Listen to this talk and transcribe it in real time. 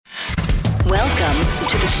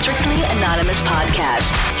to the Strictly Anonymous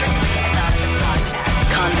Podcast.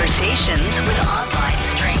 Conversations with online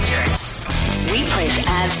strangers. We place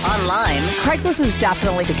ads online. Craigslist is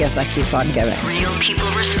definitely the gift that keeps on giving. Real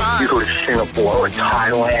people respond. You go to Singapore or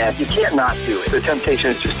Thailand. You can't not do it. The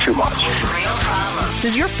temptation is just too much. With real problems.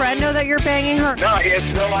 Does your friend know that you're banging her? No, he has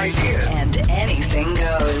no idea. And anything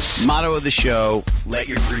goes. Motto of the show, let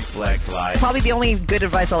your Greek flag fly. Probably the only good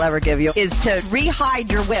advice I'll ever give you is to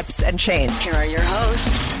re-hide your whips and chains. Here are your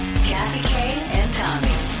hosts, Kathy Kay and Tommy.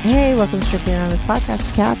 Hey, welcome to Strictly Anonymous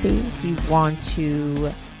Podcast. Kathy, if you want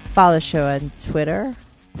to follow the show on Twitter,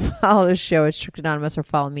 follow the show at Strictly Anonymous, or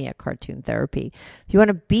follow me at Cartoon Therapy. If you want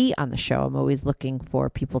to be on the show, I'm always looking for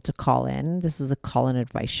people to call in. This is a call-in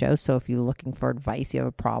advice show, so if you're looking for advice, you have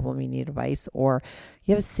a problem, you need advice, or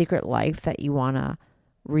you have a secret life that you want to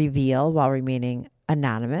reveal while remaining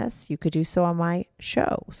anonymous, you could do so on my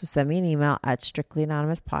show. So send me an email at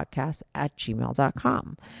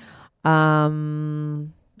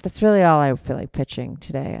strictlyanonymouspodcast@gmail.com. That's really all I feel like pitching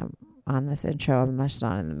today on this intro. I'm just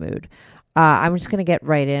not in the mood. I'm just going to get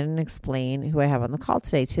right in and explain who I have on the call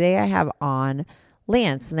today. Today I have on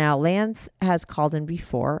Lance. Now, Lance has called in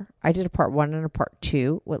before. I did a part 1 and a part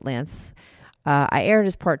 2 with Lance. I aired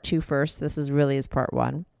his part 2 first. This is really his part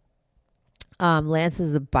 1. Lance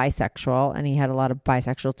is a bisexual, and he had a lot of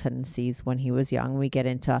bisexual tendencies when he was young. We get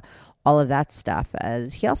into all of that stuff,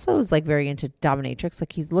 as he also is like very into dominatrix.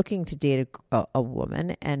 Like, he's looking to date a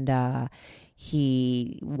woman, and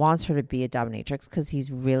he wants her to be a dominatrix because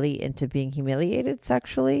he's really into being humiliated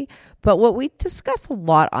sexually. But what we discuss a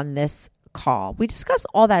lot on this call, we discuss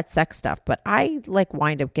all that sex stuff, but I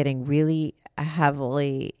wind up getting really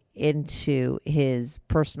heavily into his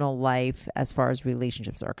personal life as far as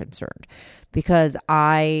relationships are concerned, because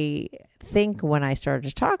I think when I started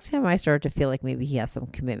to talk to him, I started to feel like maybe he has some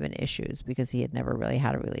commitment issues because he had never really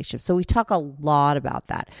had a relationship. So we talk a lot about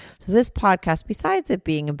that. So this podcast, besides it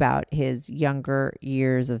being about his younger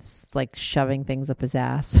years of like shoving things up his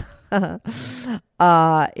ass,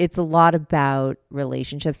 it's a lot about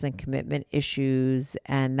relationships and commitment issues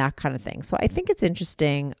and that kind of thing. So I think it's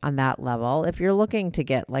interesting on that level. If you're looking to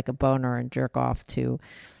get like a boner and jerk off to,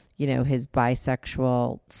 his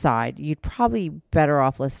bisexual side, you'd probably better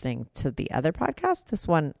off listening to the other podcast. This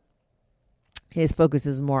one, his focus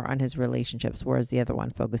is more on his relationships, whereas the other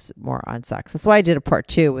one focuses more on sex. That's why I did a part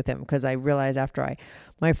 2 with him, because I realized after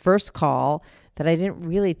my first call that I didn't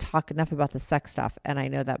really talk enough about the sex stuff. And I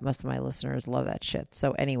know that most of my listeners love that shit.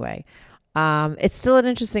 So anyway, it's still an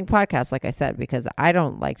interesting podcast, like I said, because I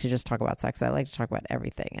don't like to just talk about sex. I like to talk about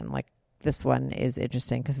everything. And this one is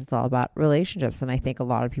interesting because it's all about relationships, and I think a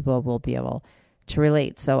lot of people will be able to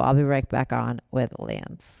relate. So I'll be right back on with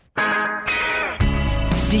Lance.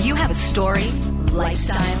 Do you have a story,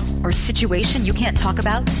 lifestyle, or situation you can't talk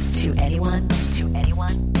about to anyone?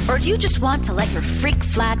 Or do you just want to let your freak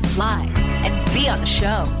flag fly and be on the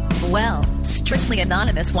show? Well, Strictly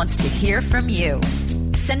Anonymous wants to hear from you.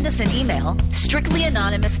 Send us an email,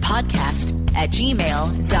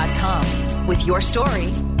 strictlyanonymouspodcast@gmail.com, with your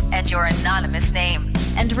story and your anonymous name.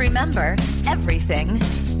 And remember, everything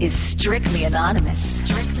is strictly anonymous.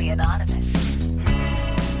 Strictly anonymous.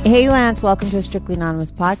 Hey, Lance, welcome to a Strictly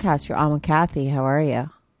Anonymous Podcast. You're on with Kathy. How are you?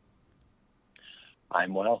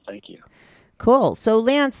 I'm well, thank you. Cool. So,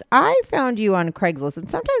 Lance, I found you on Craigslist, and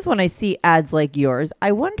sometimes when I see ads like yours,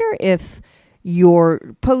 I wonder if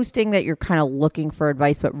you're posting that you're kind of looking for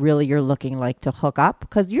advice, but really you're looking to hook up,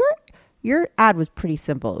 because your ad was pretty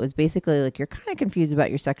simple. It was basically you're kind of confused about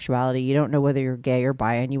your sexuality. You don't know whether you're gay or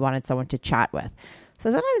bi, and you wanted someone to chat with.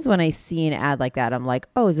 So sometimes when I see an ad like that, I'm like,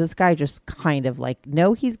 oh, is this guy just kind of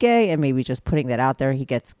know he's gay and maybe just putting that out there? He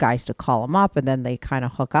gets guys to call him up and then they kind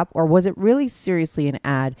of hook up. Or was it really seriously an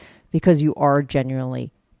ad because you are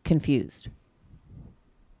genuinely confused?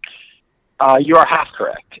 You are half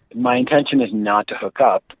correct. My intention is not to hook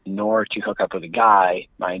up, nor to hook up with a guy.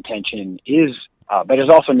 My intention is, but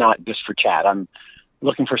it's also not just for chat. I'm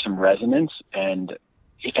looking for some resonance, and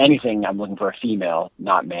if anything, I'm looking for a female,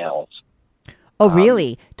 not males. Oh,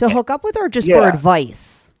 really? To hook up with, or just for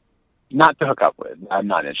advice? Not to hook up with. I'm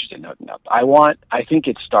not interested in hooking up. I think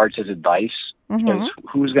it starts as advice, because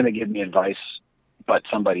who's going to give me advice but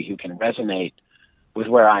somebody who can resonate with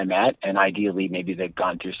where I'm at, and ideally maybe they've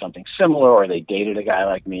gone through something similar, or they dated a guy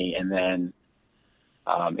like me, and then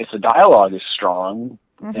if the dialogue is strong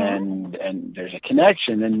and there's a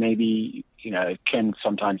connection, then maybe it can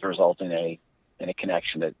sometimes result in a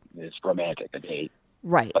connection that is romantic, a date.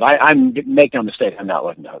 Right. But I'm make no mistake, I'm not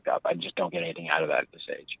looking to hook up. I just don't get anything out of that at this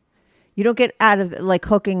age. You don't get out of like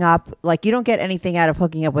hooking up, like you don't get anything out of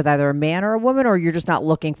hooking up with either a man or a woman, or you're just not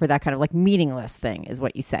looking for that kind of like meaningless thing, is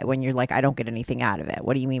what you said when you're like, I don't get anything out of it.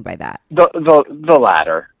 What do you mean by that? The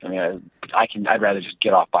latter. I mean, I'd rather just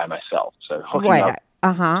get off by myself. So hooking up.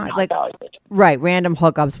 Like valuable. Right, random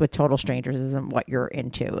hookups with total strangers isn't what you're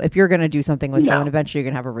into. If you're going to do something with someone, eventually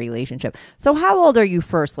you're going to have a relationship. So how old are you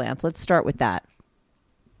first, Lance? Let's start with that.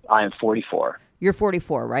 I am 44. You're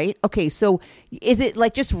 44, right? Okay, so is it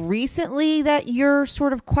like just recently that you're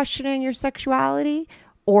sort of questioning your sexuality,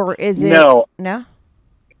 or is it No,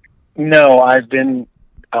 I've been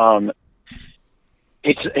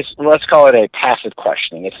it's let's call it a passive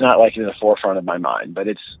questioning. It's not like in the forefront of my mind, but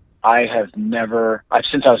since I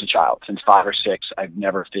was a child, since 5 or 6, I've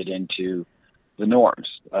never fit into the norms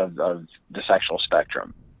of the sexual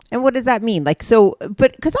spectrum. And what does that mean? Like, so,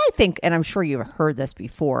 but because I think, and I'm sure you've heard this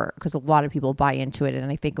before, because a lot of people buy into it,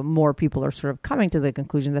 and I think more people are sort of coming to the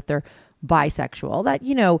conclusion that they're bisexual, that,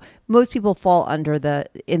 you know, most people fall in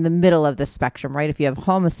the middle of the spectrum, right? If you have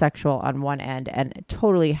homosexual on one end and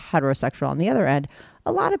totally heterosexual on the other end,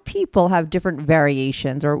 a lot of people have different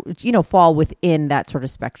variations or, you know, fall within that sort of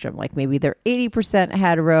spectrum. Like maybe they're 80%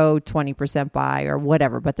 hetero, 20% bi or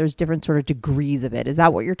whatever, but there's different sort of degrees of it. Is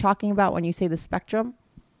that what you're talking about when you say the spectrum?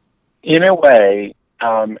 In a way,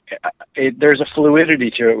 there's a fluidity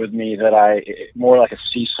to it with me that more like a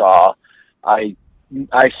seesaw. I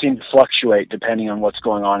seem to fluctuate depending on what's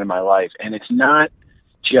going on in my life. And it's not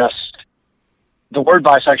just, the word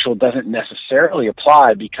bisexual doesn't necessarily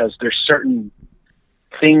apply because there's certain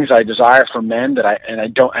things I desire from men that I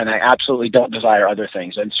absolutely don't desire other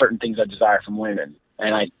things, and certain things I desire from women.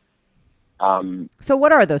 And so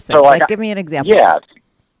what are those things? So like give me an example. Yeah.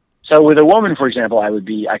 So with a woman, for example, I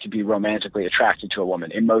could be romantically attracted to a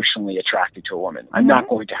woman, emotionally attracted to a woman. I'm not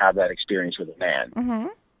going to have that experience with a man.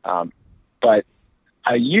 But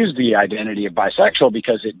I use the identity of bisexual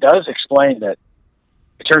because it does explain that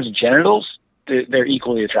in terms of genitals, they're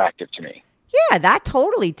equally attractive to me. Yeah, that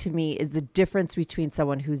totally to me is the difference between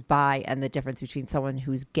someone who's bi and the difference between someone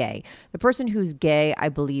who's gay. The person who's gay, I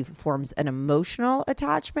believe, forms an emotional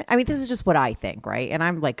attachment. I mean, this is just what I think, right? And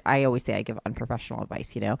I'm like, I always say I give unprofessional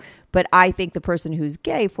advice, you know, but I think the person who's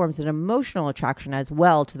gay forms an emotional attraction as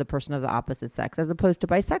well to the person of the opposite sex, as opposed to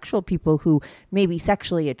bisexual people who may be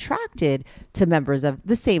sexually attracted to members of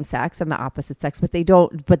the same sex and the opposite sex, but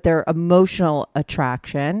their emotional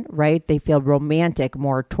attraction, right? They feel romantic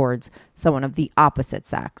more towards someone of the opposite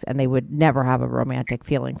sex, and they would never have a romantic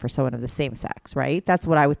feeling for someone of the same sex, right? That's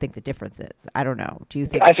what I would think the difference is. I don't know. Do you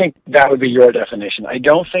think? I think that would be your definition. I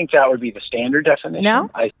don't think that would be the standard definition. No?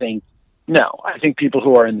 I think people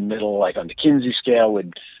who are in the middle, like on the Kinsey scale,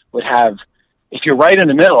 would have, if you're right in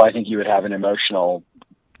the middle, I think you would have an emotional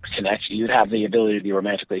connection. You'd have the ability to be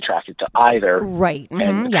romantically attracted to either. Right. Mm-hmm.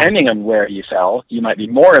 And depending on where you fell, you might be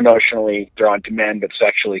more emotionally drawn to men, but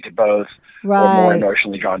sexually to both. Right. Or more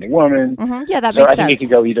emotionally drawn to women. Mm-hmm. Yeah, that so makes I sense. think it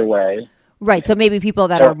could go either way. Right. So maybe people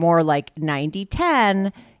that are more like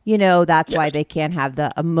 90-10, you know, that's why they can't have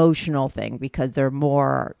the emotional thing, because they're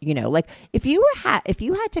more, you know, like if you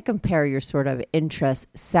had to compare your sort of interest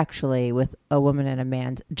sexually with a woman and a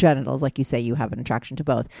man's genitals, like you say, you have an attraction to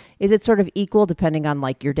both. Is it sort of equal depending on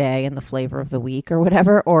like your day and the flavor of the week or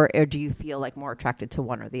whatever? Or do you feel like more attracted to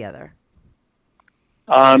one or the other?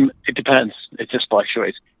 It depends. It just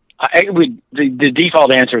fluctuates. The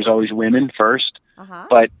default answer is always women first,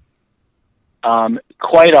 but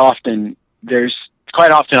quite often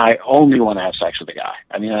I only want to have sex with a guy.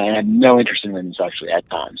 I mean, I have no interest in women sexually at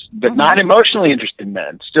times, but not emotionally interested in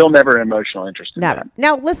men. Still never an emotional interest in men.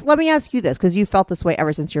 Now, let me ask you this, because you felt this way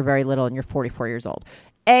ever since you're very little and you're 44 years old.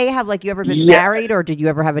 Have you ever been married, or did you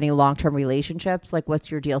ever have any long-term relationships? Like,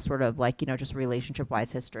 what's your deal, sort of like, you know, just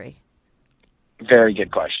relationship-wise history? Very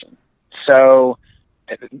good question. So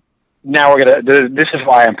now this is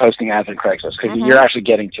why I'm posting ads on Craigslist, because you're actually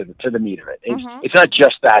getting to the meat of it. It's not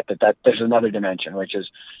just that there's another dimension, which is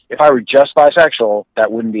if I were just bisexual,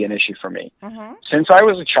 that wouldn't be an issue for me. Since I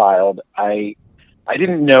was a child, I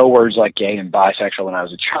didn't know words like gay and bisexual when I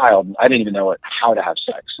was a child. I didn't even know how to have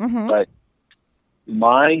sex. But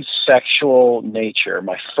my sexual nature,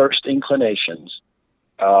 my first inclinations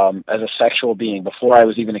as a sexual being before I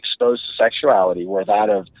was even exposed to sexuality were that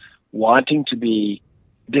of wanting to be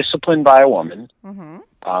disciplined by a woman,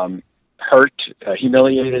 hurt,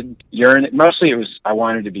 humiliated, mostly it was I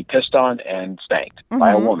wanted to be pissed on and spanked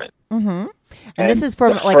by a woman. And this is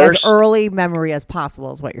from like as early memory as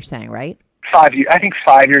possible is what you're saying, right? I think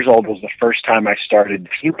 5 years old was the first time I started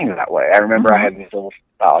feeling that way. I remember I had this little,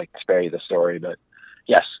 I'll spare you the story, but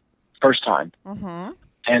yes, first time.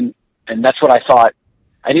 And that's what I thought.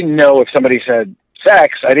 I didn't know if somebody said,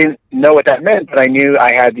 sex. I didn't know what that meant, but I knew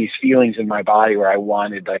I had these feelings in my body where I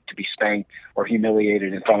wanted like to be spanked or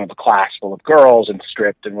humiliated in front of a class full of girls and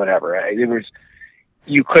stripped and whatever. It was,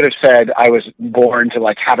 you could have said I was born to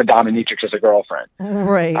like have a dominatrix as a girlfriend.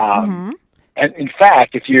 Right. And in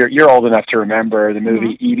fact, if you're old enough to remember the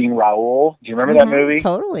movie Eating Raoul, do you remember that movie?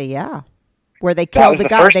 Totally, yeah. Where they killed the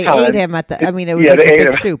guy. They ate him at the, I mean, it was like the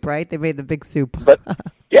big soup, right? They made the big soup. But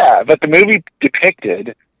the movie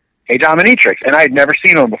depicted a dominatrix, and I had never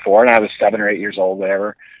seen one before, and I was 7 or 8 years old,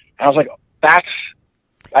 whatever. And I was like,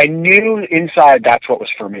 I knew inside that's what was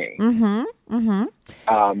for me. I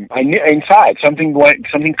knew inside something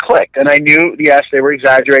clicked, and I knew, yes, they were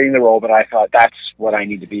exaggerating the role, but I thought that's what I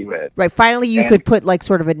need to be with. Right. Finally, you could put like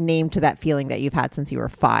sort of a name to that feeling that you've had since you were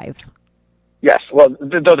 5. Yes. Well,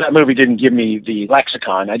 though that movie didn't give me the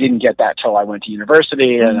lexicon, I didn't get that till I went to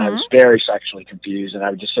university, and I was very sexually confused, and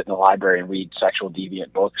I would just sit in the library and read sexual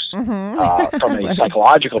deviant books from a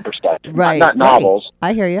psychological perspective, not novels.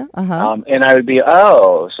 I hear you. And I would be,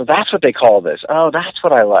 oh, so that's what they call this. Oh, that's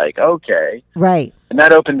what I like. Okay. Right. And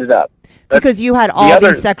that opened it up. Because you had all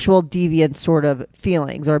these sexual deviant sort of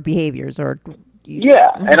feelings or behaviors or...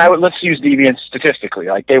 and let's use deviance statistically.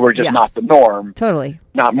 Like they were just not the norm. Totally.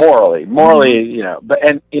 Not morally. Morally,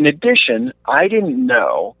 and in addition, I didn't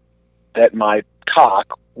know that my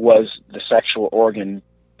cock was the sexual organ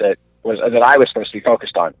that I was supposed to be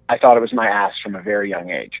focused on. I thought it was my ass from a very young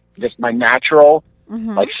age. Just my natural,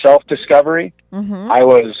 like self-discovery. I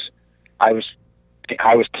was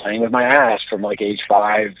playing with my ass from like age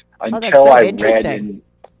 5 until I read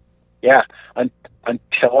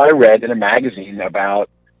until I read in a magazine about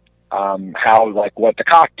how, like, what the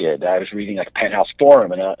cock did. I was reading, like, Penthouse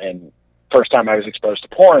Forum, and first time I was exposed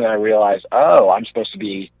to porn, I realized, oh, I'm supposed to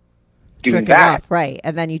be doing jerking that. Off, right.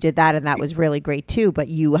 And then you did that, and that was really great, too, but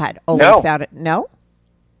you had always found it. No?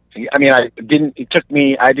 I mean, I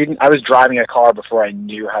was driving a car before I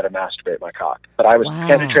knew how to masturbate my cock, but I was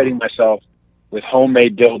penetrating myself with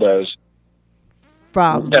homemade dildos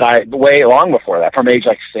way long before that, from age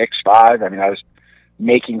like 6, 5. I mean, I was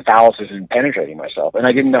making phalluses and penetrating myself, and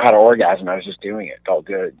I didn't know how to orgasm. I was just doing it. It felt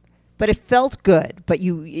good. But it felt good. But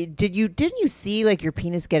didn't you see like your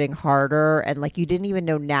penis getting harder, and like you didn't even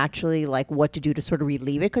know naturally like what to do to sort of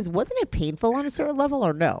relieve it? Because wasn't it painful on a certain level,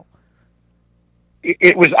 or no?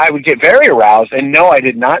 It was. I would get very aroused, and no, I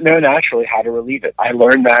did not know naturally how to relieve it. I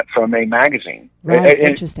learned that from a magazine. Right.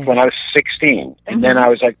 Interesting. When I was 16, and then I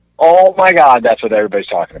was like, oh my God, that's what everybody's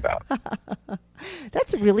talking about.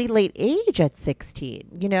 That's a really late age at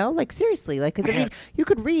 16, like seriously, like, because I mean, you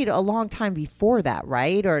could read a long time before that,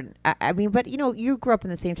 right? Or, I mean, but you grew up in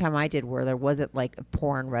the same time I did where there wasn't like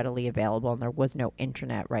porn readily available and there was no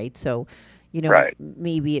internet, right? So,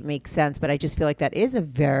 maybe it makes sense, but I just feel like that is a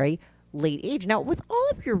very late age. Now, with all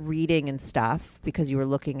of your reading and stuff, because you were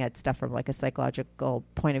looking at stuff from like a psychological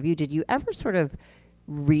point of view, did you ever sort of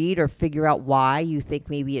read or figure out why you think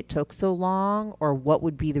maybe it took so long, or what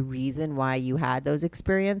would be the reason why you had those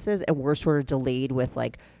experiences and were sort of delayed with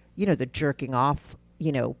like, the jerking off,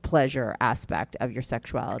 pleasure aspect of your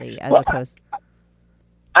sexuality as opposed?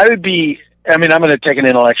 I'm going to take an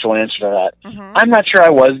intellectual answer to that. I'm not sure I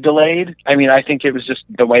was delayed. I mean, I think it was just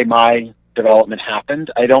the way my development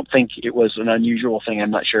happened. I don't think it was an unusual thing.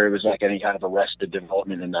 I'm not sure it was like any kind of arrested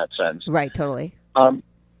development in that sense. Right, totally.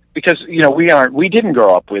 Because, we didn't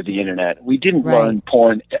grow up with the internet. We didn't learn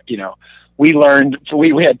porn, we learned,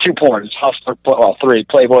 we had 2 porns, Hustler, 3,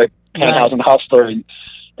 Playboy, Penthouse, and Hustler,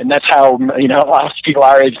 and that's how, lots of people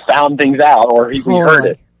our age found things out, or we heard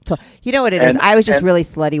it. You know what it is? I was just really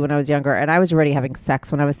slutty when I was younger, and I was already having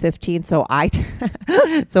sex when I was 15, so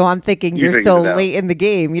so I'm thinking you're so late in the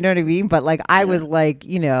game, you know what I mean? But like, I was like,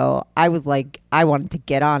 I wanted to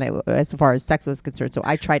get on it as far as sex was concerned, so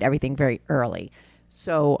I tried everything very early.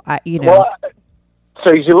 So, Well, so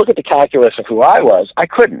if you look at the calculus of who I was, I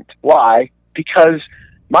couldn't. Why? Because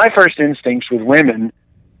my first instincts with women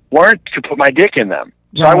weren't to put my dick in them.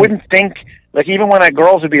 So I wouldn't think, like, even when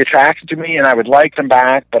girls would be attracted to me and I would like them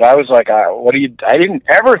back, but I was like, I didn't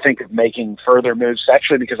ever think of making further moves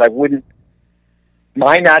sexually because I wouldn't.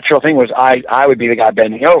 My natural thing was I would be the guy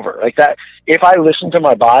bending over. Like that. If I listened to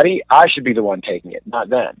my body, I should be the one taking it, not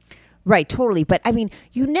them. Right, totally. But I mean,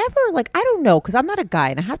 you never like, I don't know, because I'm not a guy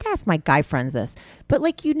and I have to ask my guy friends this, but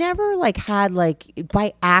like you never like had like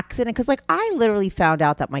by accident, because like I literally found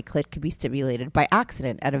out that my clit could be stimulated by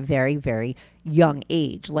accident at a very, very young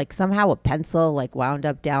age. Like somehow a pencil like wound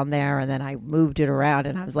up down there and then I moved it around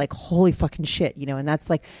and I was like, holy fucking shit, and that's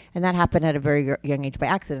like, and that happened at a very young age by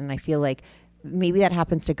accident. And I feel like maybe that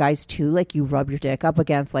happens to guys too. Like you rub your dick up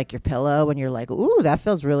against like your pillow and you're like, ooh, that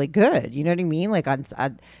feels really good. You know what I mean? Like on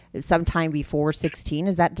sometime before 16.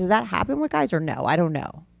 Does that happen with guys or no? I don't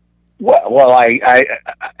know. Well, I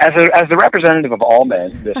as the representative of all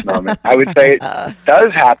men this moment, I would say it does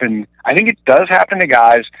happen. I think it does happen to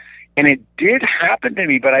guys, and it did happen to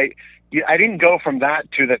me, but I didn't go from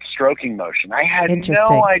that to that stroking motion. I had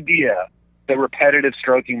no idea that repetitive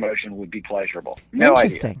stroking motion would be pleasurable. No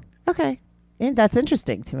idea. Okay. And that's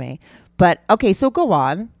interesting to me. But, okay, so go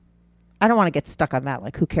on. I don't want to get stuck on that.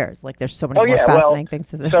 Like, who cares? Like, there's so many more fascinating things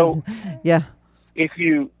to this. So, yeah. If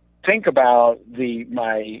you think about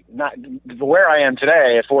where I am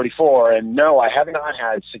today at 44, and no, I have not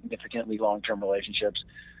had significantly long-term relationships.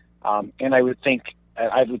 And I would say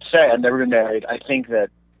I've never been married. I think that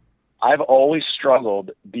I've always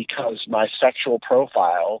struggled because my sexual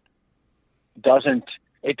profile doesn't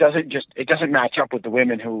match up with the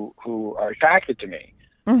women who are attracted to me.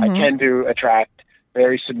 Mm-hmm. I tend to attract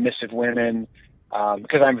very submissive women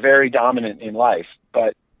because I'm very dominant in life.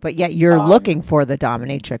 But yet you're looking for the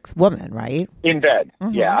dominatrix woman, right? In bed.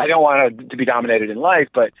 Mm-hmm. Yeah, I don't want to be dominated in life,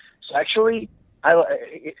 but sexually,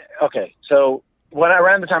 okay. So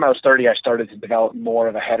around the time I was 30, I started to develop more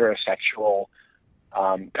of a heterosexual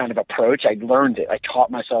kind of approach. I learned it. I taught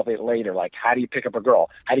myself it later. Like, how do you pick up a girl?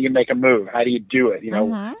 How do you make a move? How do you do it? You know,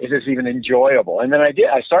 mm-hmm. Is this even enjoyable? And then I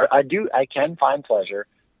can find pleasure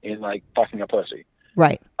in like fucking a pussy.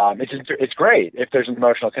 Right. It's great if there's an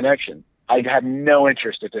emotional connection. I have no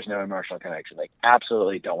interest if there's no emotional connection. Like,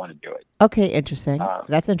 absolutely don't want to do it. Okay, interesting.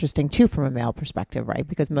 That's interesting too from a male perspective, right?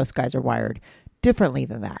 Because most guys are wired differently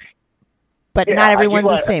than that. But not everyone's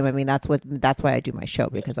the same. I mean, that's why I do my show,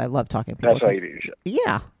 because I love talking to people. That's why you do your show.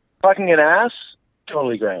 Yeah. Fucking an ass,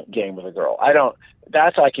 totally game with a girl. I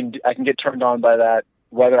can get turned on by that,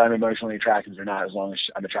 whether I'm emotionally attracted or not, as long as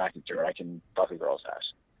I'm attracted to her. I can fuck a girl's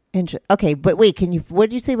ass. Okay, but wait, what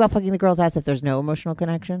did you say about fucking the girl's ass if there's no emotional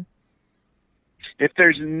connection? If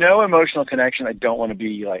there's no emotional connection, I don't want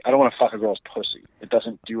to fuck a girl's pussy. It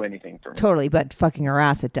doesn't do anything for me. Totally, but fucking her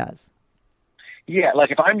ass, it does. Yeah,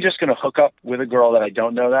 like if I'm just going to hook up with a girl that I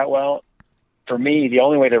don't know that well, for me, the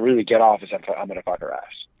only way to really get off is if I'm going to fuck her ass.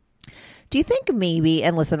 Do you think maybe,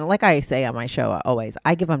 and listen, like I say on my show always,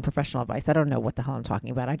 I give unprofessional advice. I don't know what the hell I'm talking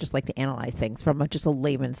about. I just like to analyze things from just a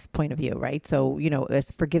layman's point of view, right? So,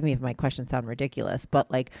 forgive me if my questions sound ridiculous, but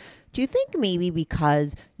like, do you think maybe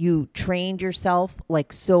because you trained yourself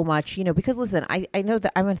like so much, because listen, I know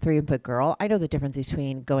that I'm a 3-input girl. I know the difference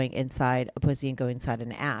between going inside a pussy and going inside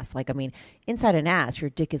an ass. Like, I mean, inside an ass,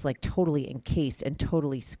 your dick is like totally encased and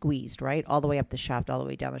totally squeezed, right? All the way up the shaft, all the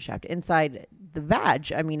way down the shaft. Inside the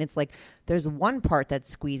vag, I mean, it's like there's one part that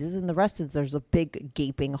squeezes and the rest is there's a big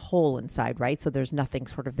gaping hole inside, right? So there's nothing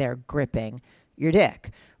sort of there gripping your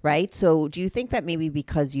dick, right? So do you think that maybe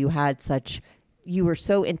because you were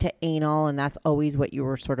so into anal and that's always what you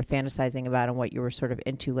were sort of fantasizing about and what you were sort of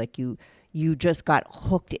into, like you just got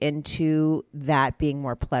hooked into that being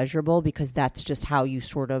more pleasurable because that's just how you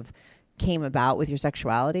sort of came about with your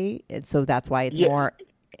sexuality, and so that's why it's more,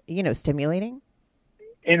 stimulating?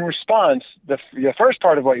 In response, the first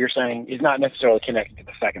part of what you're saying is not necessarily connected to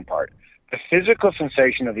the second part. The physical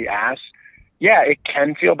sensation of the ass, it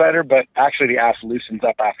can feel better, but actually the ass loosens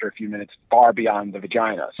up after a few minutes far beyond the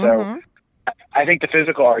vagina. So mm-hmm. I think the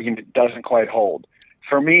physical argument doesn't quite hold.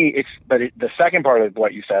 For me, the second part of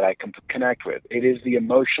what you said I can connect with. It is the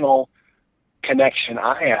emotional connection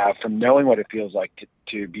I have from knowing what it feels like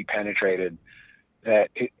to be penetrated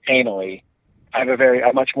anally. I have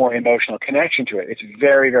a much more emotional connection to it. It's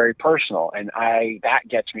very, very personal, and that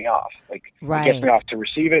gets me off. Like, right. It gets me off to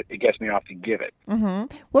receive it. It gets me off to give it.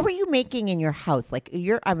 Mm-hmm. What were you making in your house? Like,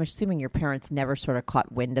 I'm assuming your parents never sort of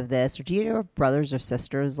caught wind of this, or do you have brothers or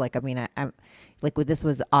sisters? Like, I mean, I'm like, this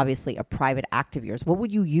was obviously a private act of yours. What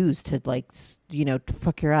would you use to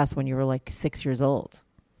fuck your ass when you were like 6 years old?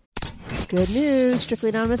 Good news. Strictly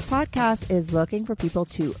Anonymous Podcast is looking for people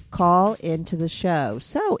to call into the show.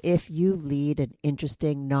 So if you lead an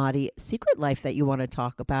interesting, naughty secret life that you want to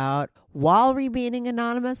talk about while remaining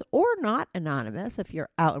anonymous or not anonymous, if you're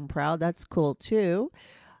out and proud, that's cool too.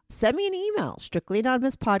 Send me an email,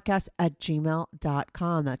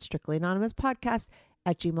 strictlyanonymouspodcast@gmail.com. That's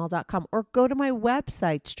strictlyanonymouspodcast@gmail.com. Or go to my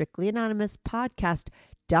website,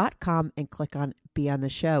 strictlyanonymouspodcast.com, and click on Be on the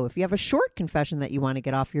Show. If you have a short confession that you want to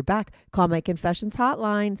get off your back, call my confessions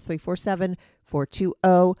hotline,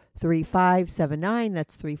 347-420-3579.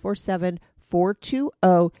 That's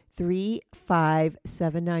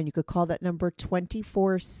 347-420-3579. You could call that number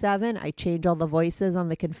 24/7. I change all the voices on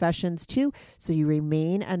the confessions too, so you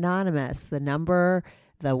remain anonymous. The number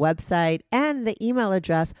The website and the email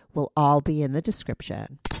address will all be in the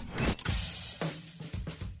description.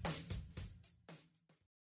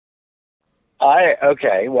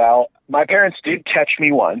 Okay, well, my parents did catch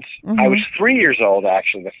me once. I was 3 years old,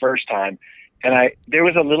 actually, the first time, and there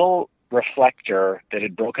was a little reflector that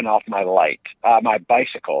had broken off my light, my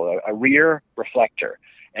bicycle, a rear reflector.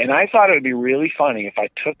 And I thought it would be really funny if I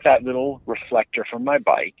took that little reflector from my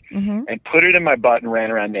bike and put it in my butt and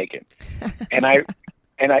ran around naked. And I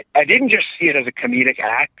didn't just see it as a comedic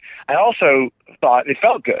act. I also thought it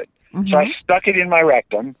felt good. So I stuck it in my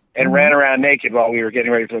rectum and ran around naked while we were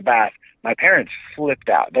getting ready for the bath. My parents flipped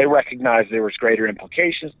out. They recognized there was greater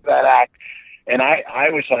implications to that act. And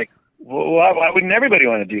I was like, well, why wouldn't everybody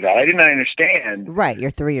want to do that? I didn't understand. Right.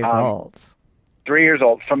 You're 3 years old. 3 years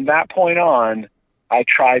old. From that point on, I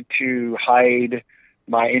tried to hide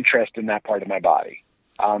my interest in that part of my body.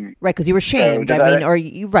 Right, because you were shamed.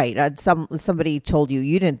 Somebody told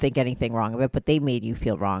you didn't think anything wrong of it, but they made you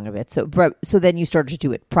feel wrong of it. So then you started to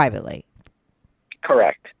do it privately.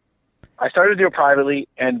 Correct. I started to do it privately,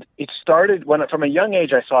 and it started from a young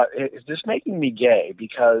age. I thought, is this making me gay?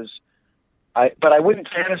 But I wouldn't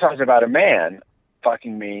fantasize about a man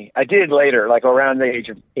fucking me. I did later, like around the age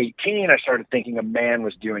of 18. I started thinking a man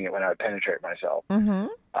was doing it when I would penetrate myself.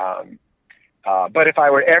 But if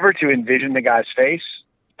I were ever to envision the guy's face,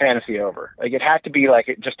 fantasy over. Like it had to be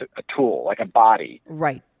like just a tool, like a body.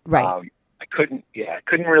 Right. I couldn't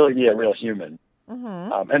really be a real human.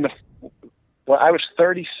 I was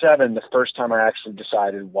 37 the first time I actually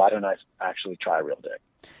decided, why don't I actually try real dick?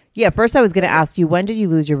 Yeah, first I was going to ask you, when did you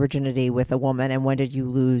lose your virginity with a woman, and when did you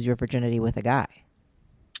lose your virginity with a guy?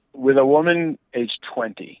 With a woman, age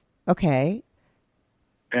 20. Okay.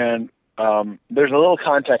 And there's a little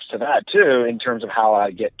context to that, too, in terms of how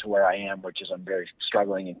I get to where I am, which is I'm very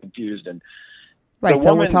struggling and confused. And right,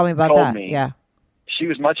 tell me about that. Yeah. She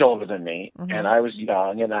was much older than me, and I was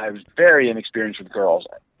young, and I was very inexperienced with girls.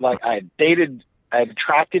 Like, I had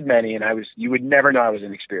attracted many, and you would never know I was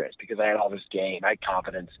inexperienced because I had all this game, I had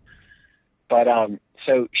confidence. But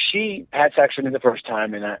so she had sex with me the first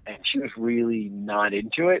time, and she was really not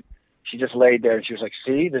into it. She just laid there and she was like,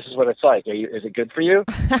 "See, this is what it's like. Is it good for you?"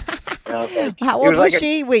 And I was like, how old was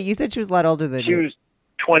she? Wait, you said she was a lot older than you. She was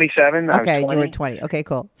 27. Okay, you were 20. Okay,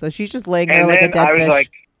 cool. So she's just laying there like a dead fish. And then I was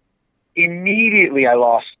like, immediately I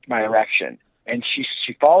lost my erection, and she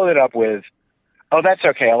followed it up with, "Oh, that's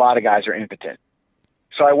okay. A lot of guys are impotent."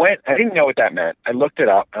 So I didn't know what that meant. I looked it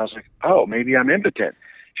up, and I was like, "Oh, maybe I'm impotent."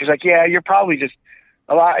 She's like, "Yeah, you're probably just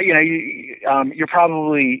a lot, you're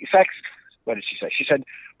probably sex." What did she say? She said,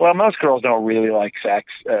 "Well, most girls don't really like sex,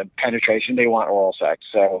 penetration. They want oral sex."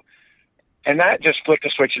 So, and that just flipped a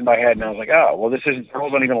switch in my head, and I was like, "Oh, well,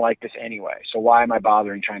 girls don't even like this anyway. So why am I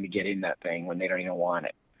bothering trying to get in that thing when they don't even want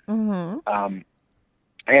it?" And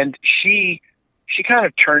she kind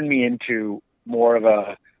of turned me into more of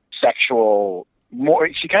a sexual,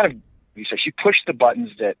 she pushed the buttons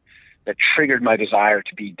that triggered my desire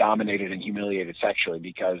to be dominated and humiliated sexually,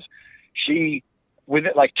 because with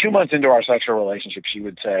it, like 2 months into our sexual relationship, she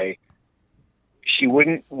would say she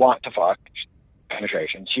wouldn't want to fuck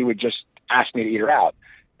penetration. She would just ask me to eat her out.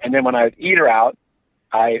 And then when I would eat her out,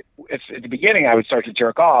 at the beginning I would start to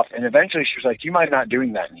jerk off, and eventually she was like, "Do you mind not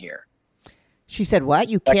doing that in here?" She said, "What?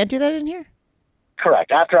 You can't do that in here?"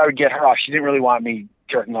 Correct. After I would get her off, she didn't really want me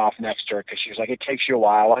jerking off next to her because she was like, "It takes you a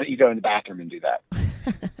while. Why don't you go in the bathroom and do that?"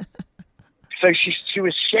 So she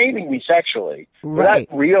was shaming me sexually without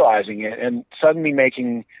realizing it, and suddenly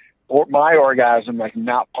making my orgasm like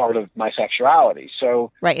not part of my sexuality.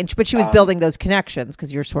 So but she was building those connections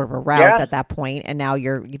because you're sort of aroused at that point, and now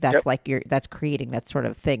that's creating that sort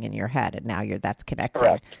of thing in your head, and now that's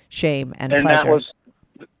connecting shame and pleasure. That was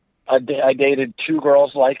I dated 2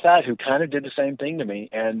 girls like that who kind of did the same thing to me,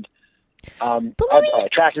 and I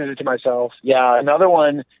attracted it to myself. Yeah, another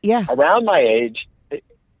one around my age.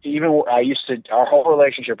 Our whole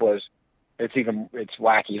relationship was, it's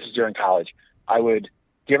wacky. This is during college. I would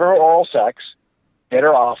give her oral sex, get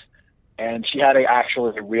her off, and she had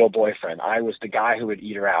actually a real boyfriend. I was the guy who would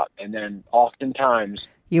eat her out. And then oftentimes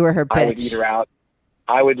you were her bitch. I would eat her out.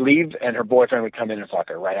 I would leave, and her boyfriend would come in and fuck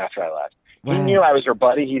her right after I left. Wow. He knew I was her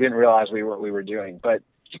buddy. He didn't realize what we were doing, but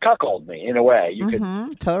he cuckolded me in a way. You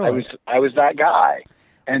could totally. I was that guy,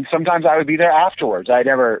 and sometimes I would be there afterwards. I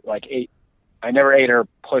never ate her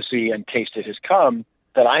pussy and tasted his cum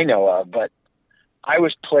that I know of, but I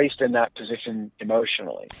was placed in that position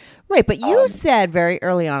emotionally. Right, but you said very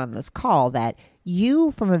early on in this call that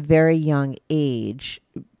you, from a very young age,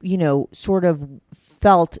 sort of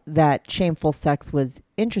felt that shameful sex was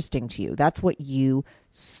interesting to you. That's what you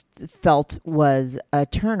felt was a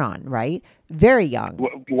turn on, right? Very young.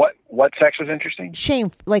 What sex was interesting?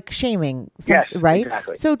 Shaming. Yes, right?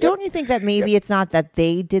 exactly. So don't you think that maybe it's not that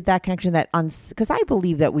they did that connection, that because I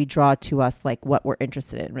believe that we draw to us like what we're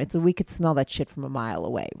interested in, right? So we could smell that shit from a mile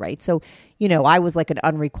away, right? So, I was like an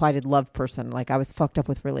unrequited love person. Like I was fucked up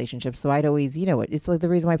with relationships. So I'd always, it's like the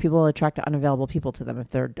reason why people attract unavailable people to them if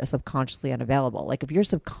they're subconsciously unavailable. Like if you're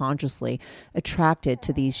subconsciously attracted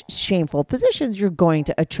to these shameful positions, you're going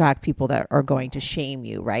to attract people that are going to shame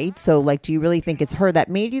you, right? So like, do you really think it's her that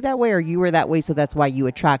made you that way, or you were that way, so that's why you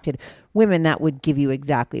attracted women that would give you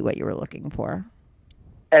exactly what you were looking for?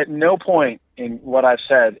 At no point in what I've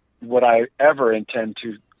said would I ever intend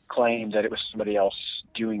to claim that it was somebody else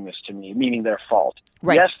doing this to me, meaning their fault.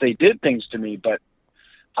 Right. Yes, they did things to me, but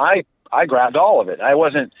I grabbed all of it. I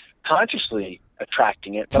wasn't consciously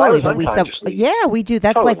attracting it, but totally, I was unconsciously. we do.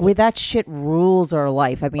 That's Totally. like with that shit rules our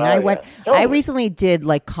life. I mean, I Totally. recently did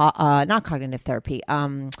like not cognitive therapy.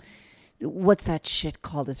 What's that shit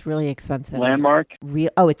called? It's really expensive. Landmark?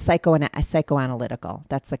 It's psychoanalytical.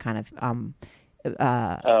 That's the kind of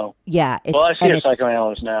yeah. Well, I see a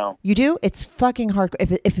psychoanalyst now. You do? It's fucking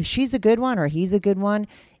hardcore. If she's a good one or he's a good one,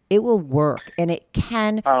 it will work, and it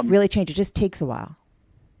can really change. It just takes a while.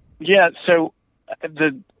 Yeah. So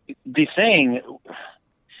the thing,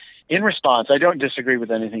 in response, I don't disagree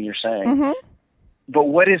with anything you're saying. Mm-hmm. But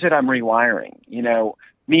what is it I'm rewiring?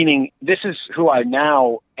 Meaning this is who I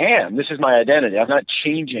now am. This is my identity. I'm not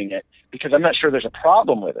changing it because I'm not sure there's a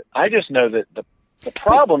problem with it. I just know that the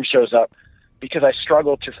problem shows up because I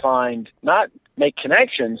struggle to not make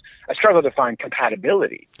connections. I struggle to find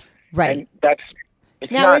compatibility. Right. And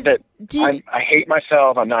it's now not that I hate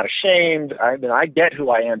myself. I'm not ashamed. I get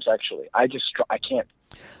who I am sexually. I can't.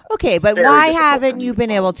 Okay, but why haven't you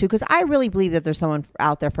been able to? Because I really believe that there's someone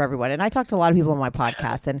out there for everyone. And I talk to a lot of people on my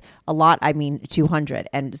podcast, and a lot, I mean 200.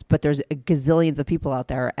 But there's gazillions of people out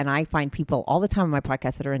there, and I find people all the time on my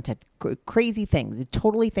podcast that are into crazy things,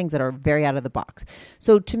 totally things that are very out of the box.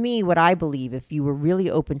 So to me, what I believe, if you were really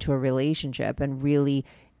open to a relationship and really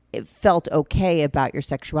it felt okay about your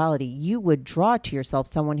sexuality, you would draw to yourself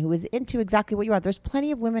someone who is into exactly what you want. There's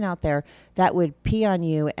plenty of women out there that would pee on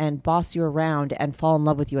you and boss you around and fall in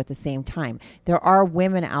love with you at the same time. There are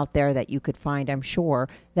women out there that you could find, I'm sure,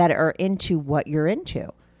 that are into what you're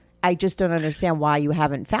into. I just don't understand why you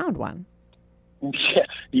haven't found one. Yeah,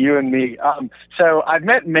 you and me. So I've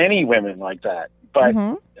met many women like that, but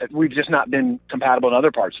we've just not been compatible in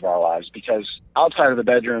other parts of our lives because outside of the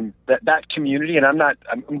bedroom, that community, and I'm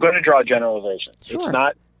going to draw generalizations. Sure.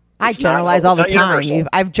 I generalize all the time. Universal.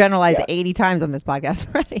 I've generalized 80 times on this podcast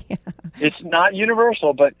already. It's not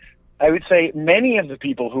universal, but I would say many of the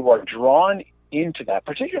people who are drawn into that,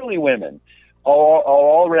 particularly women, are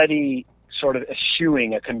already sort of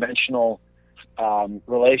eschewing a conventional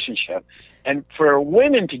relationship. And for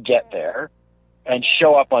women to get there and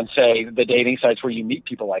show up on, say, the dating sites where you meet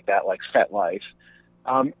people like that, like FetLife,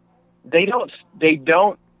 they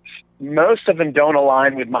don't, most of them don't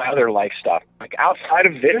align with my other life stuff. Like outside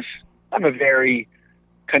of this, I'm a very,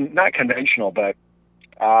 not conventional, but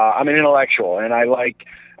I'm an intellectual, and I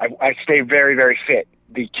stay very, very fit.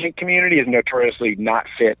 The kink community is notoriously not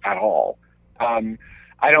fit at all. I'm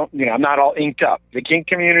not all inked up. The kink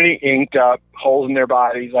community, inked up, holes in their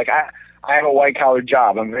bodies. Like I have a white collar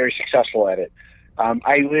job. I'm very successful at it.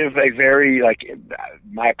 I live a very,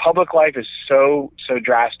 my public life is so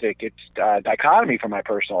drastic. It's a dichotomy from my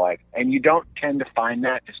personal life. And you don't tend to find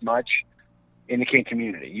that as much in the kink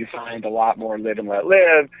community. You find a lot more live and let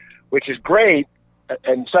live, which is great at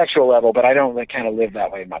sexual level, but I don't kind of live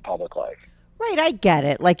that way in my public life. Right, I get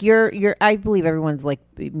it. Like I believe everyone's like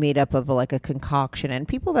made up of like a concoction, and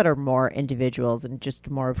people that are more individuals and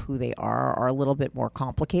just more of who they are a little bit more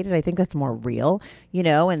complicated. I think that's more real,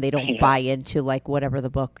 and they don't buy into like whatever the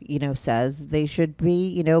book, says they should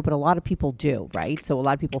be, but a lot of people do, right? So a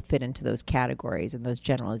lot of people fit into those categories and those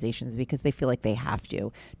generalizations because they feel like they have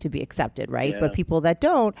to be accepted, right? Yeah. But people that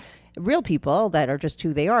don't, real people that are just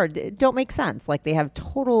who they are, don't make sense. Like they have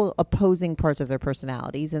total opposing parts of their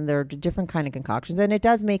personalities, and they're different kind of concoctions. And it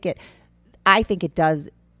does make it, I think it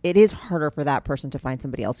is harder for that person to find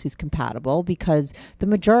somebody else who's compatible, because the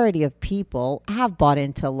majority of people have bought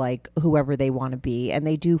into like whoever they want to be, and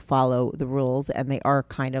they do follow the rules, and they are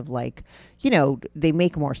kind of like, they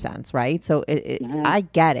make more sense, right? So I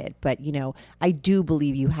get it, but I do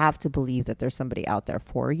believe you have to believe that there's somebody out there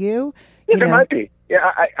for you. Yeah, there might be. Yeah,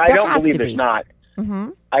 I don't believe there's not. Mm-hmm.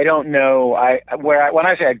 I don't know. When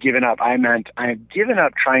I say I've given up, I meant I've given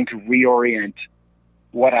up trying to reorient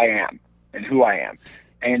what I am and who I am.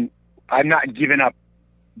 And I'm not giving up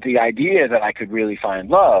the idea that I could really find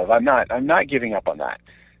love. I'm not giving up on that.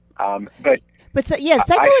 But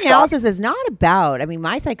psychoanalysis is not about, I mean,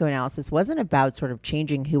 my psychoanalysis wasn't about sort of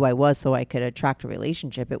changing who I was so I could attract a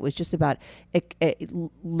relationship. It was just about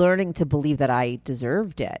learning to believe that I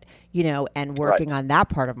deserved it, and working on that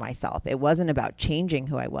part of myself. It wasn't about changing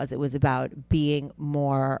who I was. It was about being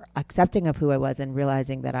more accepting of who I was and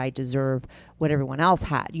realizing that I deserve what everyone else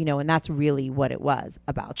had, and that's really what it was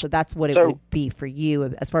about. So that's what it would be for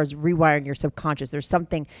you as far as rewiring your subconscious.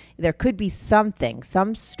 There could be something,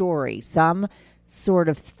 some story, some sort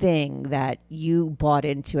of thing that you bought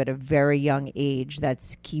into at a very young age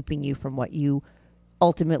that's keeping you from what you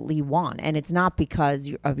ultimately want. And it's not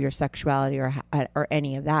because of your sexuality or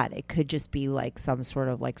any of that. It could just be like some sort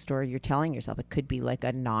of like story you're telling yourself. It could be like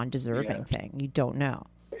a non-deserving thing. You don't know.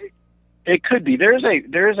 It could be. There is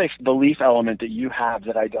a belief element that you have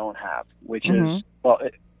that I don't have, which is, well,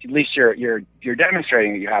 at least you're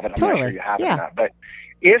demonstrating that you have it. I'm not sure you have it or not. But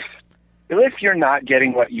if you're not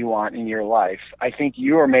getting what you want in your life, I think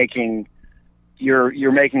you're making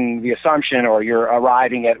the assumption, or you're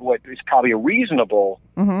arriving at what is probably a reasonable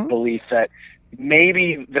belief that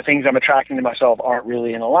maybe the things I'm attracting to myself aren't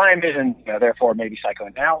really in alignment, and therefore maybe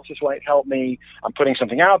psychoanalysis might help me. I'm putting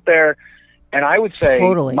something out there, and I would say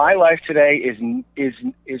my life today is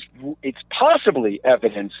it's possibly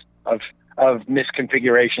evidence of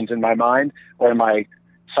misconfigurations in my mind or in my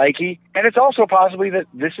psyche, and it's also possibly that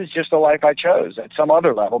this is just a life I chose at some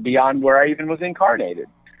other level beyond where I even was incarnated.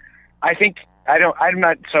 I think I'm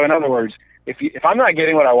not. So in other words, if I'm not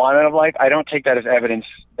getting what I want out of life, I don't take that as evidence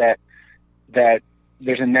that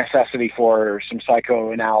there's a necessity for some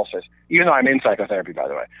psychoanalysis, even though I'm in psychotherapy, by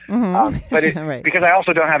the way. But because I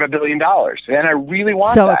also don't have $1 billion, and I really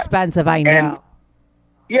want so that. Expensive, I know. And,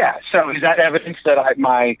 so is that evidence that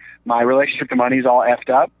my relationship to money is all effed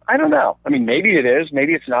up? I don't know. I mean, maybe it is,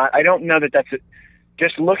 maybe it's not. I don't know that that's it.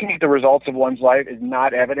 Just looking at the results of one's life is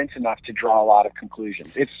not evidence enough to draw a lot of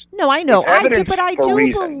conclusions. I know. I do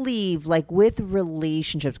reason. believe, like with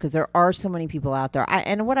relationships, because there are so many people out there,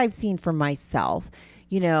 and what I've seen for myself,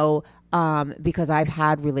 because I've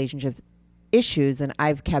had relationships issues and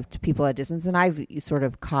I've kept people at distance, and I've sort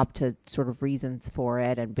of copped to sort of reasons for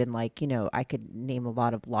it and been like, I could name a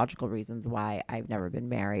lot of logical reasons why I've never been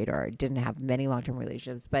married or didn't have many long-term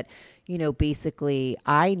relationships. But, basically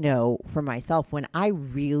I know for myself, when I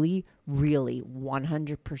really, really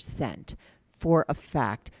 100% for a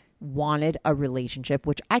fact wanted a relationship,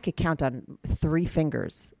 which I could count on 3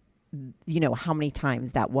 fingers, how many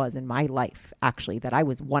times that was in my life, actually, that I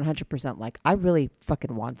was 100% like, I really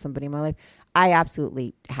fucking want somebody in my life. I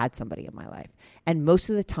absolutely had somebody in my life. And most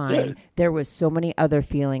of the time, there was so many other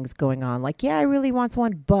feelings going on, like, I really want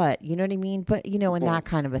someone, but, you know what I mean? But, and that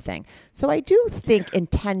kind of a thing. So I do think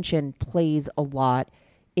intention plays a lot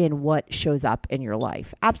in what shows up in your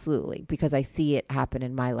life. Absolutely. Because I see it happen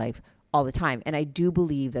in my life all the time. And I do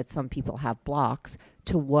believe that some people have blocks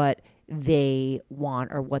to what they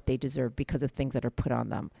want or what they deserve because of things that are put on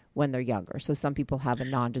them when they're younger. So some people have a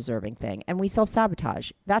non-deserving thing, and we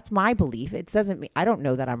self-sabotage. That's my belief. It doesn't mean, I don't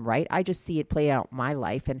know that I'm right. I just see it play out in my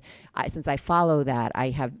life. And since I follow that, I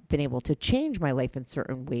have been able to change my life in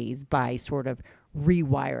certain ways by sort of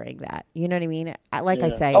rewiring that. You know what I mean? I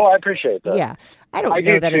say. Oh, I appreciate that. Yeah. I don't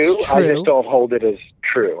know that it's true. I just don't hold it as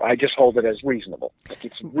true. I just hold it as reasonable. Like,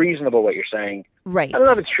 it's reasonable what you're saying. Right. I don't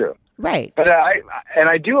know if it's true. Right. But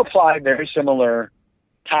I do apply very similar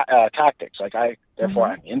tactics. Like therefore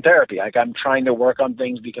I'm in therapy. Like, I'm trying to work on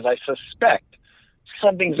things because I suspect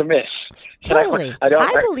something's amiss. Totally.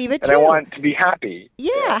 I believe it too. And I want to be happy.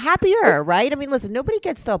 Yeah, happier, right? I mean, listen, nobody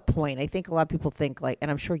gets to a point. I think a lot of people think like, and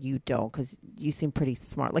I'm sure you don't, because you seem pretty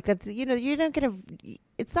smart. Like, that's, you're not going to,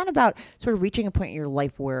 it's not about sort of reaching a point in your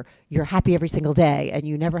life where you're happy every single day and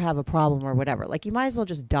you never have a problem or whatever. Like, you might as well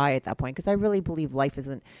just die at that point, because I really believe life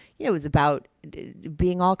isn't, it's about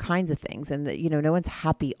being all kinds of things, and that, no one's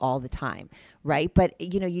happy all the time, right? But,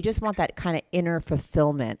 you just want that kind of inner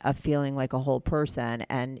fulfillment of feeling like a whole person,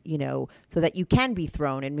 and, so that you can be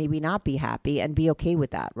thrown and maybe not be happy and be okay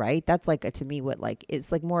with that, right? That's like, to me, what, like, it's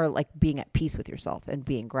like more like being at peace with yourself and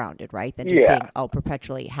being grounded, right? Than just being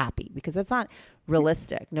perpetually happy, because that's not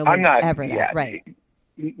realistic. No one's ever that, right?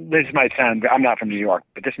 This might sound, I'm not from New York,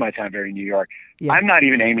 but this might sound very New York. Yeah. I'm not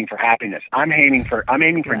even aiming for happiness. I'm aiming for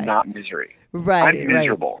right. not misery. Right. I'm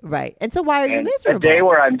miserable. Right. And so why are you miserable? A day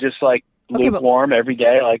where I'm just like lukewarm every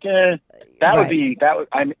day, like,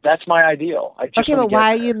 that's my ideal. But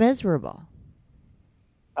why are you miserable?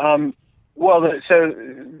 I've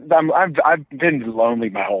been lonely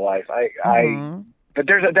my whole life. But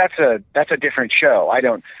that's a different show. I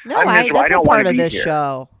don't. No, that's a part of this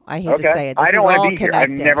show. I hate to say it. This I don't is want all to be here.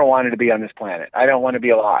 connected. I've never wanted to be on this planet. I don't want to be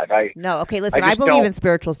alive. No, okay, listen, I believe in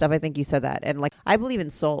spiritual stuff. I think you said that. And like, I believe in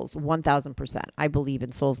souls 1,000%. I believe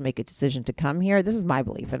in souls make a decision to come here. This is my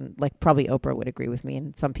belief. And like, probably Oprah would agree with me,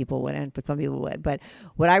 and some people wouldn't, but some people would. But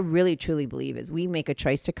what I really truly believe is we make a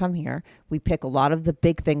choice to come here. We pick a lot of the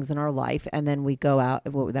big things in our life, and then we go out,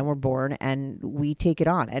 then we're born, and we take it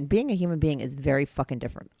on. And being a human being is very fucking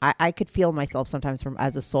different. I could feel myself sometimes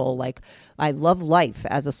as a soul. Like, I love life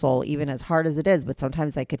as a soul, even as hard as it is, but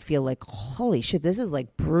sometimes I could feel like, holy shit, this is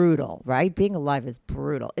like brutal, right? Being alive is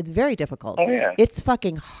brutal. It's very difficult. Oh, yeah. It's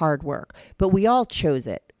fucking hard work, but we all chose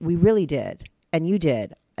it. We really did. And you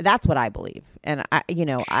did. That's what I believe. And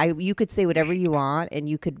you could say whatever you want, and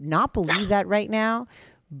you could not believe that right now,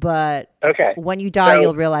 but when you die,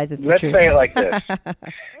 you'll realize it's the truth. Let's say it like this.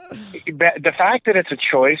 The fact that it's a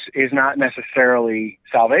choice is not necessarily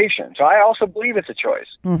salvation. So I also believe it's a choice,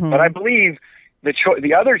 but I believe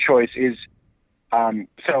the other choice is.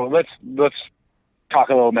 So let's talk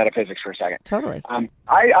a little metaphysics for a second. Totally.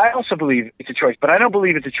 I also believe it's a choice, but I don't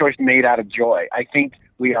believe it's a choice made out of joy. I think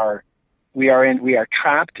we are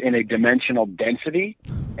trapped in a dimensional density,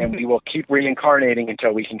 and we will keep reincarnating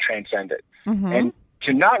until we can transcend it. And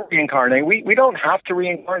to not reincarnate, we don't have to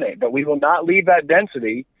reincarnate, but we will not leave that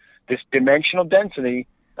density, this dimensional density,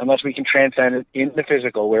 unless we can transcend it in the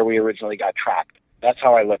physical where we originally got trapped. That's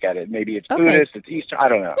how I look at it. Maybe it's Buddhist, it's Eastern, I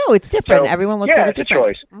don't know. No, it's different. So, everyone looks at it different.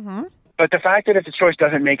 Yeah, it's a choice. But the fact that it's a choice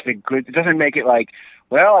doesn't make it good. It doesn't make it like,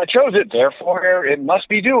 well, I chose it, therefore it must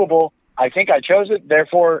be doable. I think I chose it,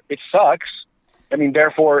 therefore it sucks. I mean,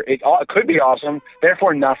 therefore it could be awesome,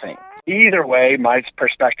 therefore nothing. Either way, my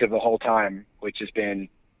perspective the whole time, which has been,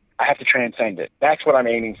 I have to transcend it. That's what I'm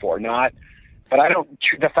aiming for. But I don't.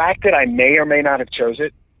 The fact that I may or may not have chose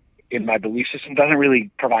it in my belief system doesn't really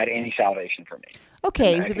provide any salvation for me.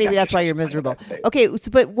 Okay, so maybe that's why you're miserable. Okay,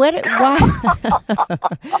 so, but why?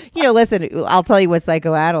 Listen, I'll tell you what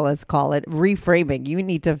psychoanalysts call it, reframing. You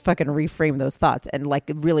need to fucking reframe those thoughts, and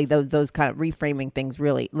like really those kind of reframing things.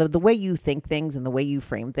 Really, the way you think things and the way you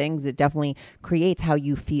frame things, it definitely creates how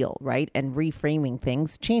you feel, right? And reframing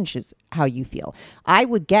things changes how you feel. I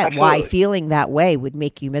would get why feeling that way would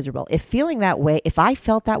make you miserable. If I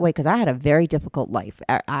felt that way, because I had a very difficult life,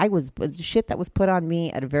 shit that was put on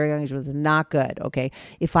me at a very young age was not good. Okay.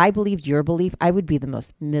 If I believed your belief, I would be the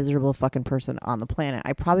most miserable fucking person on the planet.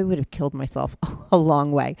 I probably would have killed myself a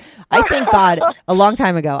long way. I thank God a long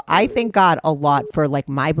time ago. I thank God a lot for like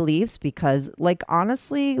my beliefs because like,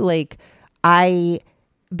 honestly, like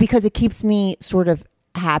because it keeps me sort of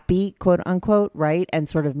happy, quote unquote, right? And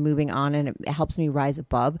sort of moving on, and it helps me rise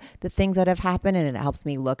above the things that have happened, and it helps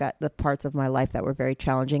me look at the parts of my life that were very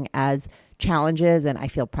challenging as challenges, and I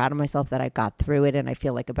feel proud of myself that I got through it, and I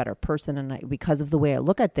feel like a better person, and because of the way I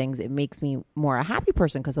look at things, it makes me more a happy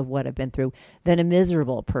person because of what I've been through than a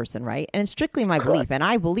miserable person, right? And it's strictly my belief, and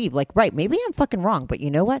I believe, like, right, maybe I'm fucking wrong, but you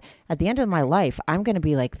know what? At the end of my life, I'm going to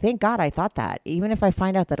be like, thank God I thought that, even if I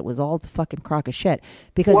find out that it was all a fucking crock of shit,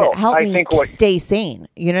 because it helped me stay sane.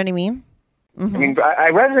 You know what I mean? I mean, I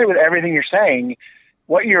resonate with everything you're saying.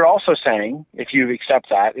 What you're also saying, if you accept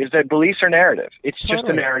that, is that beliefs are narrative. It's just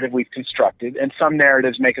a narrative we've constructed, and some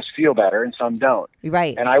narratives make us feel better and some don't.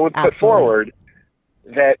 Right. And I would put forward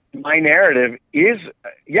that my narrative is,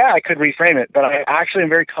 I could reframe it, but I actually am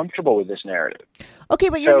very comfortable with this narrative. Okay,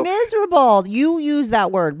 but you're miserable. You use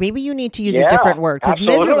that word. Maybe you need to use a different word. Because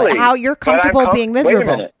miserable, how you're comfortable being miserable.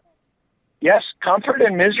 Wait a minute. Yes, comfort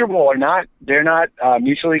and miserable they're not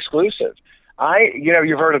mutually exclusive.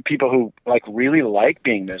 You've heard of people who like really like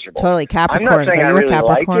being miserable. Totally, Capricorn. Are you a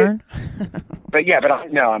Capricorn?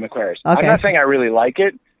 I'm Aquarius. Okay. I'm not saying I really like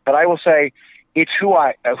it, but I will say it's who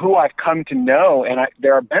I've come to know, and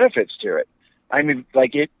there are benefits to it. I mean,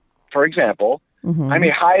 like it. For example, I'm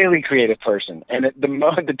a highly creative person, and at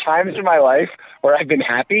the times in my life where I've been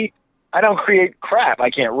happy, I don't create crap. I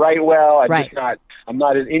can't write well. I'm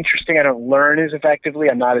not as interesting. I don't learn as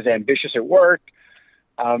effectively. I'm not as ambitious at work.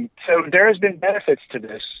 So there has been benefits to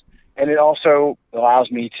this, and it also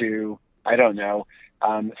allows me to,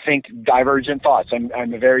 think divergent thoughts.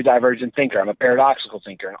 I'm a very divergent thinker. I'm a paradoxical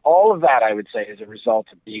thinker, and all of that I would say is a result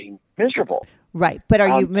of being miserable. Right, but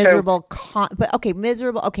are you miserable?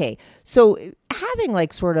 Miserable. Okay, so having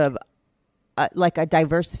like sort of like a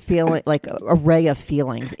diverse feeling, like array of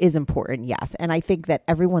feelings is important, yes. And I think that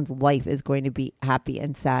everyone's life is going to be happy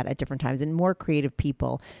and sad at different times. And more creative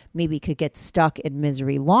people maybe could get stuck in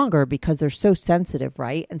misery longer because they're so sensitive,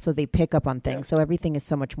 right? And so they pick up on things. So everything is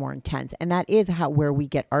so much more intense. And that is where we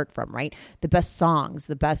get art from, right? The best songs,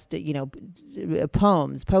 the best,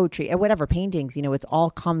 poems, poetry, or whatever, paintings, it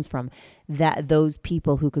all comes from that those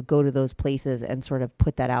people who could go to those places and sort of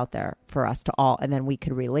put that out there for us to all, and then we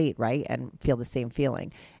could relate, right, and feel the same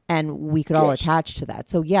feeling, and we could all attach to that.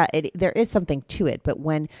 So yeah, there is something to it. But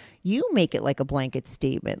when you make it like a blanket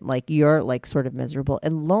statement, like you're like sort of miserable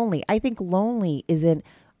and lonely, I think lonely isn't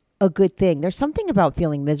a good thing. There's something about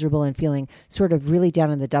feeling miserable and feeling sort of really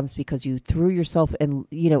down in the dumps because you threw yourself in,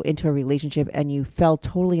 into a relationship and you fell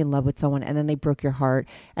totally in love with someone and then they broke your heart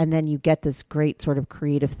and then you get this great sort of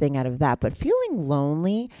creative thing out of that. But feeling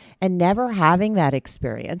lonely and never having that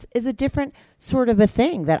experience is a different sort of a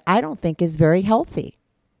thing that I don't think is very healthy.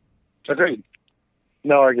 Agreed.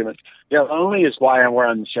 No argument. Yeah, lonely is why we're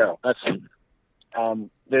on the show. That's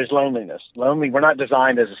there's loneliness. We're not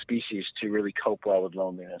designed as a species to really cope well with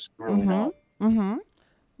loneliness. We're really not. Mm-hmm.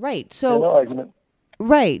 Right. So, no argument.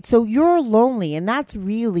 Right. So you're lonely, and that's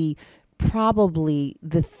really probably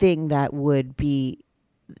the thing that would be,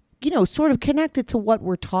 sort of connected to what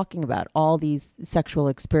we're talking about. All these sexual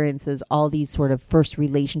experiences, all these sort of first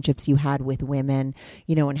relationships you had with women,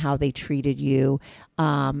 and how they treated you,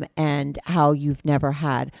 and how you've never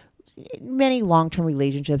had many long-term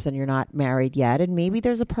relationships and you're not married yet, and maybe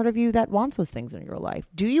there's a part of you that wants those things in your life.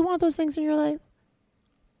 Do you want those things in your life?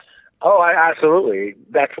 Oh, absolutely.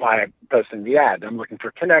 That's why I'm posting the ad. I'm looking for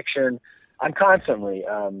connection. I'm constantly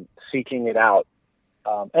seeking it out,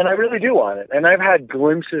 and I really do want it. And I've had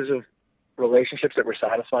glimpses of relationships that were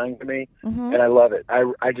satisfying to me, and I love it.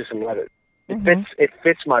 I just love it. It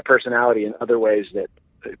fits my personality in other ways that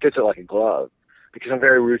it fits it like a glove, because I'm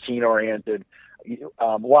very routine oriented.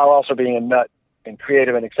 While also being a nut and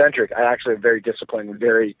creative and eccentric, I actually am very disciplined and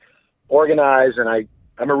very organized, and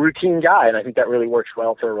I'm a routine guy, and I think that really works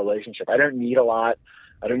well for a relationship. I don't need a lot.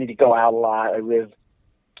 I don't need to go out a lot.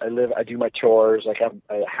 I do my chores. Like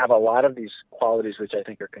I have a lot of these qualities which I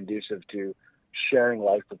think are conducive to sharing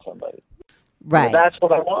life with somebody. Right. So that's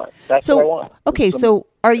what I want. That's what I want. Okay, so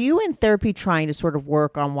are you in therapy trying to sort of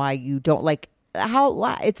work on why you don't like how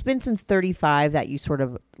it's been since 35 that you sort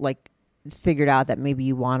of like figured out that maybe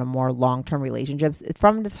you want a more long-term relationships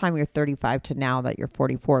from the time you're 35 to now that you're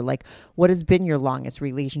 44? Like, what has been your longest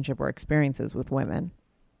relationship or experiences with women?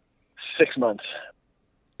 6 months.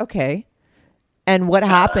 Okay. And what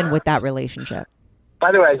happened with that relationship?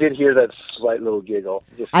 By the way, I did hear that slight little giggle.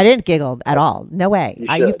 I didn't giggle at all. No way.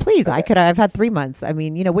 You please. Okay. I've had 3 months. I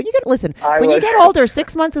mean, when you get older,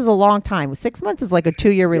 6 months is a long time. 6 months is like a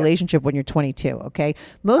 2-year relationship when you're 22. Okay.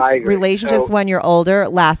 Most relationships when you're older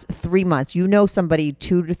last 3 months. Somebody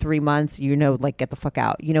 2 to 3 months, like get the fuck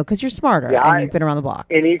out, because you're smarter and you've been around the block.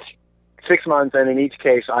 In each 6 months, and in each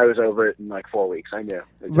case, I was over it in like 4 weeks. I knew.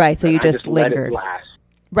 Right. So you just lingered. Let it last.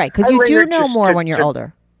 Right. Because you do know more when you're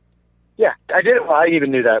older. Yeah, I did. Well, I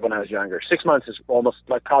even knew that when I was younger. 6 months is almost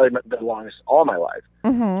like probably the longest all my life.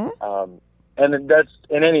 Mm-hmm. And that's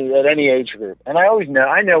at any age group. And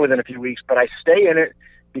I know within a few weeks, but I stay in it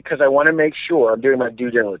because I want to make sure I'm doing my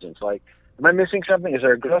due diligence. Like, am I missing something? Is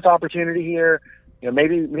there a growth opportunity here?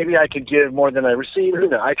 Maybe I could give more than I receive.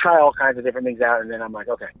 I try all kinds of different things out, and then I'm like,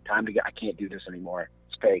 okay, time to get. I can't do this anymore.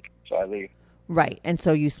 It's fake, so I leave. Right. And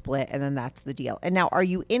so you split, and then that's the deal. And now, are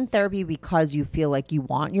you in therapy because you feel like you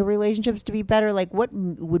want your relationships to be better? Like, what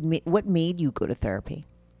made you go to therapy?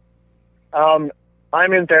 I'm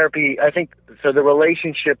in therapy, I think, so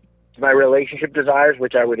my relationship desires,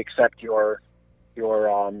 which I would accept your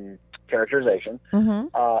characterization.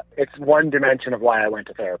 Mm-hmm. It's one dimension of why I went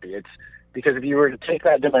to therapy. It's because if you were to take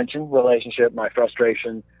that dimension, relationship, my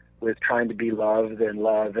frustration with trying to be loved and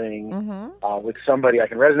loving with somebody I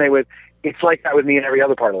can resonate with, it's like that with me in every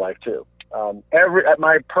other part of life too. At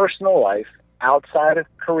my personal life, outside of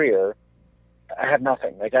career, I have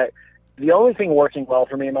nothing. The only thing working well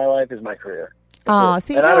for me in my life is my career.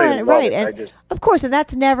 Right. And of course, and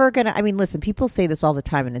that's never going to, listen, people say this all the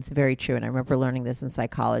time, and it's very true. And I remember learning this in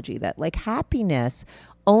psychology, that like happiness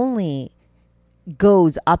only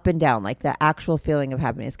goes up and down. Like the actual feeling of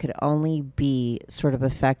happiness could only be sort of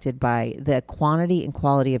affected by the quantity and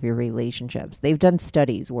quality of your relationships. They've done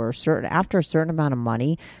studies where after a certain amount of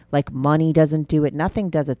money, like money doesn't do it, nothing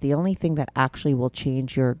does it. The only thing that actually will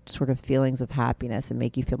change your sort of feelings of happiness and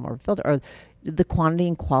make you feel more fulfilled are the quantity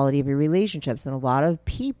and quality of your relationships. And a lot of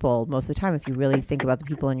people, most of the time, if you really think about the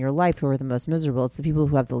people in your life who are the most miserable, it's the people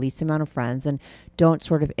who have the least amount of friends and don't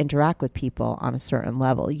sort of interact with people on a certain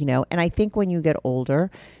level, And I think when you get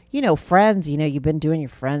older, friends, you've been doing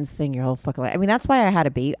your friends thing your whole fucking life. That's why I had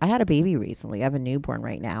a baby recently. I have a newborn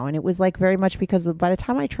right now. And it was like very much because by the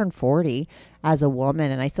time I turned 40 as a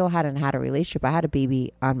woman, and I still hadn't had a relationship, I had a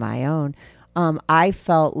baby on my own. I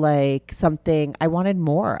felt like I wanted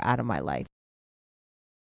more out of my life.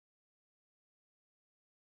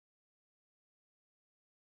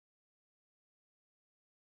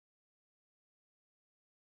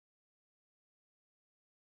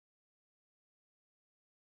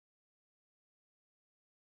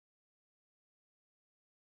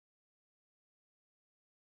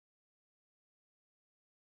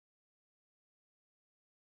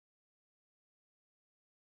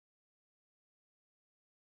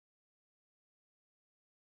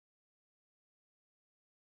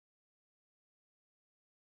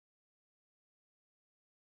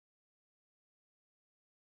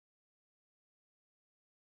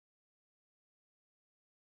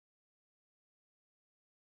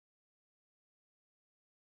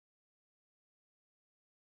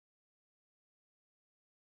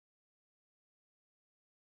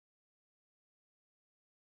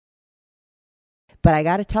 But I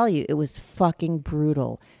got to tell you, it was fucking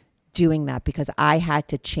brutal doing that because I had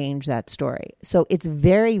to change that story. So it's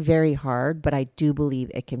very, very hard, but I do believe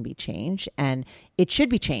it can be changed, and it should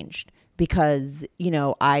be changed because,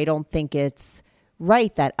 I don't think it's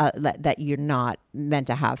right that that you're not meant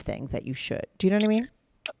to have things that you should. Do you know what I mean?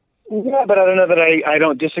 Yeah, but I don't know that I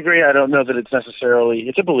don't disagree. I don't know that it's necessarily,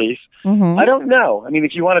 it's a belief. Mm-hmm. I don't know. I mean,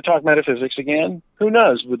 if you want to talk metaphysics again, who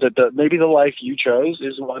knows? Maybe the life you chose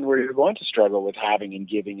is one where you're going to struggle with having and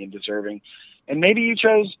giving and deserving. And maybe you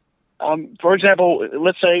chose, for example,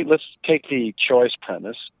 let's take the choice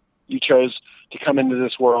premise. You chose to come into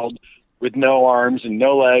this world with no arms and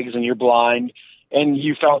no legs and you're blind, and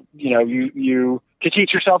you felt, you could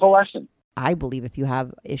teach yourself a lesson. I believe if you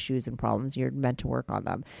have issues and problems, you're meant to work on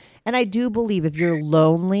them. And I do believe if you're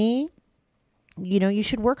lonely, you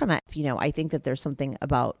should work on that. I think that there's something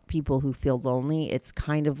about people who feel lonely. It's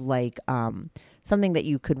kind of like something that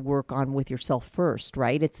you could work on with yourself first,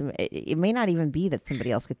 right? It may not even be that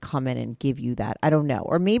somebody else could come in and give you that. I don't know.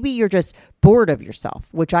 Or maybe you're just bored of yourself,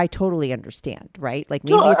 which I totally understand, right? Like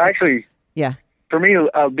maybe actually, yeah. For me,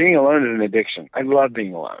 being alone is an addiction. I love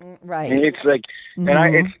being alone. Right. And it's like,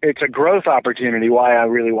 and it's a growth opportunity. Why I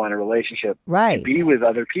really want a relationship. Right. To be with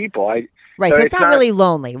other people. Right. So it's not really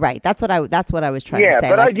lonely. Right. That's what I was trying to say. Yeah,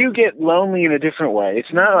 but I do get lonely in a different way.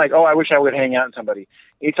 It's not like, I wish I would hang out with somebody.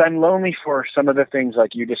 It's I'm lonely for some of the things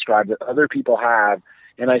like you described that other people have,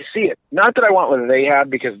 and I see it. Not that I want what they have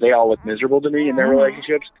because they all look miserable to me in their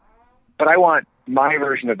relationships, but I want my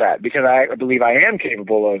version of that because I believe I am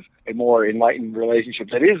capable of a more enlightened relationship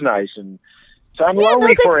that is nice, and so I'm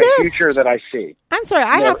lonely for a future that I see. I'm sorry,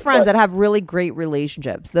 I have friends that have really great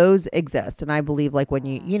relationships. Those exist, and I believe like when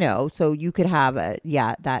so you could have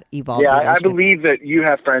that evolved. Yeah, I believe that you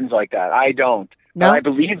have friends like that. I don't. No? But I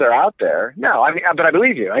believe they're out there. No, but I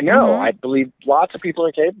believe you. I know. Mm-hmm. I believe lots of people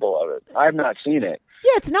are capable of it. I have not seen it.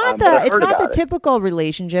 Yeah, it's not the typical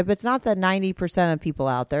relationship. It's not the 90% of people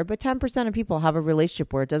out there, but 10% of people have a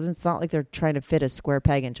relationship where it's not like they're trying to fit a square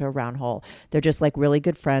peg into a round hole. They're just like really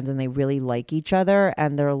good friends and they really like each other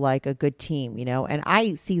and they're like a good team, and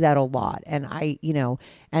I see that a lot. And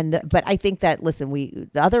but I think that, listen,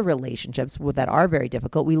 the other relationships that are very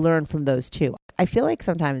difficult, we learn from those too. I feel like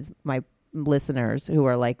sometimes my listeners who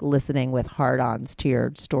are like listening with hard-ons to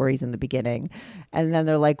your stories in the beginning, and then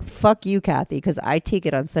they're like, fuck you, Kathy, because I take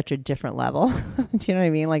it on such a different level. Do you know what I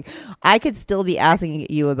mean? Like I could still be asking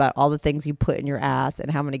you about all the things you put in your ass and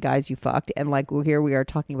how many guys you fucked, and like here we are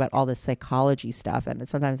talking about all this psychology stuff, and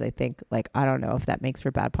sometimes I think like, I don't know if that makes for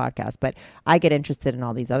a bad podcast, but I get interested in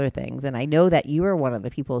all these other things. And I know that you are one of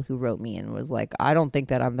the people who wrote me and was like, I don't think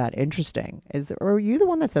that I'm that interesting. Or were you the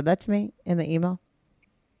one that said that to me in the email?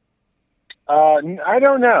 I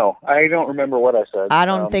don't know. I don't remember what I said. I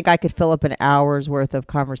don't think I could fill up an hour's worth of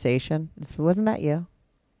conversation. Wasn't that you?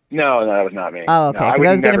 No, that was not me. Oh, okay. No, I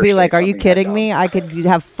was going to be like, are you kidding me? I could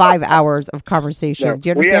have 5 hours of conversation. No, do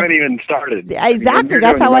you understand? We haven't even started. Exactly.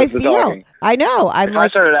 That's how I feel. I know. If I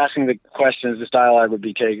started asking the questions, this dialogue would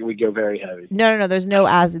go very heavy. No. There's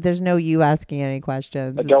no you asking any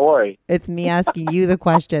questions. Don't worry. It's me asking you the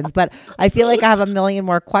questions. But I feel like I have a million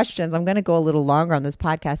more questions. I'm going to go a little longer on this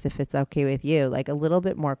podcast if it's okay with you. Like a little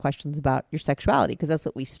bit more questions about your sexuality, because that's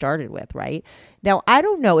what we started with, right? Now, I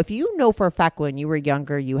don't know if you know for a fact when you were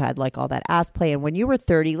younger, you had like all that ass play. And when you were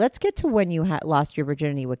 30, let's get to when you lost your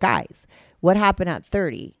virginity with guys. What happened at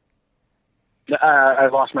 30? I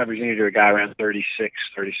lost my virginity to a guy around 36,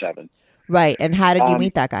 37. Right. And how did you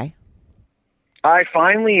meet that guy? I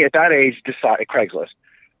finally, at that age, decided, Craigslist,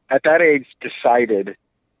 at that age decided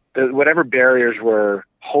that whatever barriers were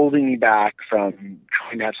holding me back from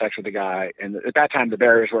trying to have sex with a guy, and at that time the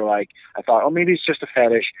barriers were like, I thought, maybe it's just a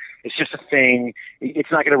fetish, it's just a thing,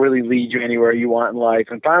 it's not going to really lead you anywhere you want in life.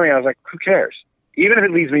 And finally I was like, who cares? Even if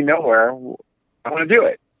it leads me nowhere, I want to do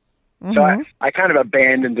it. Mm-hmm. So I kind of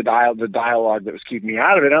abandoned the dialogue that was keeping me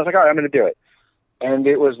out of it. And I was like, all right, I'm going to do it. And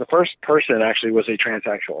it was the first person actually was a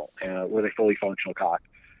transsexual with a fully functional cock.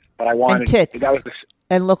 But I wanted and tits that was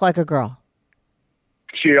and look like a girl.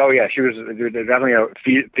 She was definitely a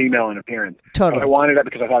female in appearance. Totally. But I wanted that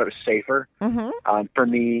because I thought it was safer for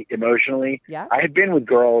me emotionally. Yeah. I had been with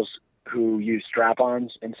girls who used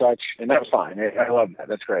strap-ons and such, and that was fine. I love that.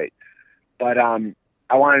 That's great. But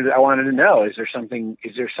I wanted to know, is there something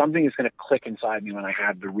that's going to click inside me when I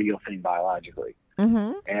have the real thing biologically?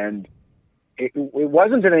 Mm-hmm. And it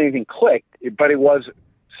wasn't that anything clicked, but it was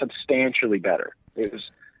substantially better. It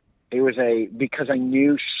was because I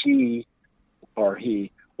knew she or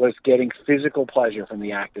he was getting physical pleasure from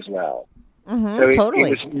the act as well. Mm-hmm, so totally.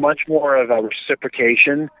 It was much more of a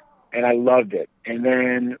reciprocation, and I loved it. And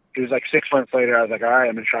then it was like 6 months later, I was like, all right,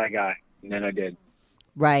 I'm going to try a guy. And then I did.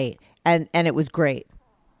 Right. And it was great.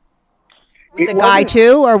 It The guy wasn't-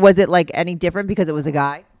 too, or was it like any different because it was a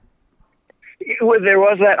guy? There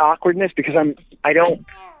was that awkwardness because it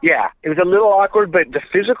was a little awkward, but the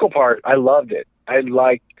physical part, I loved it. I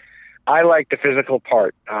like the physical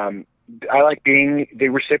part. I like being the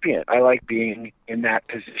recipient. I like being in that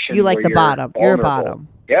position. You like where the you're bottom. You're a vulnerable. bottom.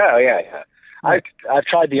 Yeah. Right. I've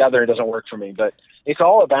tried the other. It doesn't work for me, but it's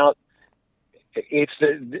all about. This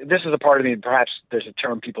is a part of me. Perhaps there's a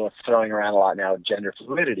term people are throwing around a lot now, gender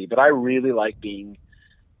fluidity. But I really like being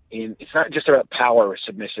in. It's not just about power or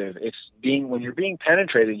submissive. It's when you're being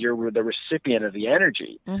penetrated, you're the recipient of the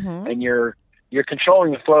energy, and you're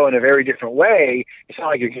controlling the flow in a very different way. It's not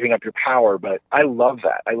like you're giving up your power, but I love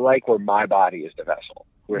that. I like where my body is the vessel,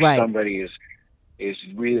 where Right. somebody is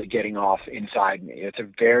really getting off inside me. It's a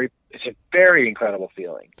very incredible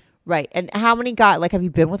feeling. Right. And how many guys, like, have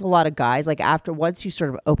you been with a lot of guys? Like, once you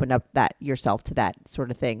sort of opened up that yourself to that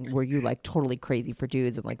sort of thing, were you like totally crazy for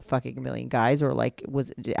dudes and like fucking a million guys? Or like,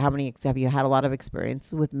 have you had a lot of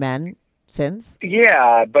experience with men since?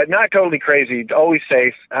 Yeah, but not totally crazy. Always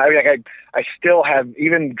safe. I still have,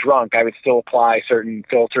 even drunk, I would still apply certain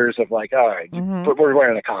filters of like, all right, we're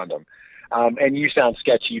wearing a condom. And you sound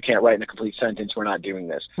sketchy. You can't write in a complete sentence. We're not doing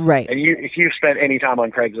this. Right. And if you've spent any time on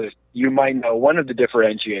Craigslist, you might know one of the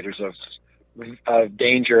differentiators of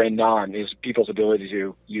danger and non is people's ability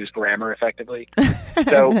to use grammar effectively.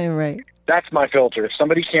 So right. that's my filter. If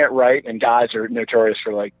somebody can't write, and guys are notorious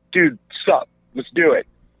for like, dude, sup, let's do it.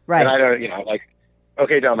 Right. And I don't, like,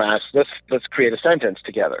 okay, dumbass, let's create a sentence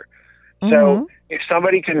together. So if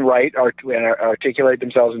somebody can write and articulate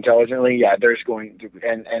themselves intelligently, yeah, there's going to,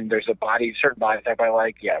 and there's a certain body type I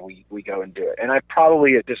like, yeah, we go and do it. And I've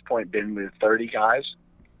probably at this point been with 30 guys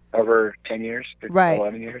over 10 years, Right.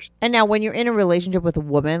 11 years. And now when you're in a relationship with a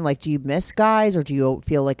woman, like, do you miss guys, or do you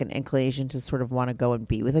feel like an inclination to sort of want to go and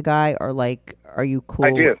be with a guy, or like, are you cool?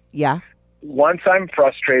 I do. Yeah. Once I'm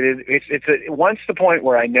frustrated, once the point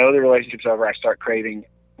where I know the relationship's over, I start craving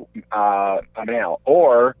a male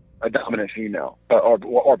or a dominant female, or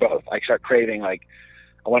both. I start craving, like,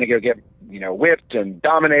 I want to go get whipped and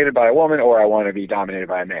dominated by a woman, or I want to be dominated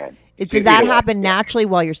by a man. Does that happen naturally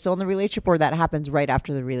while you're still in the relationship, or that happens right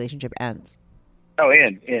after the relationship ends? Oh,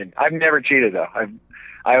 in. I've never cheated though.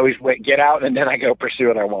 I always get out and then I go pursue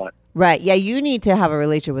what I want. Right. Yeah, you need to have a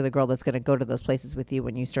relationship with a girl that's going to go to those places with you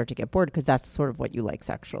when you start to get bored, because that's sort of what you like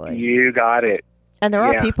sexually. You got it. And there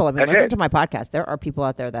are Yeah, people, that's listen it. to my podcast. There are people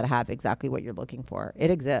out there that have exactly what you're looking for. It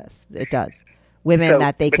exists. It does. Women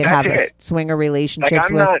that they but can that's have a it. swinger relationships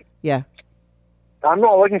I'm with. not- Yeah. I'm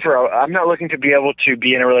not looking to be able to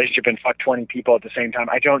be in a relationship and fuck 20 people at the same time.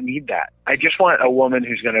 I don't need that. I just want a woman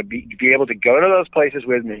who's going to be able to go to those places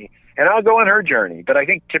with me, and I'll go on her journey. But I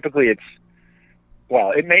think typically it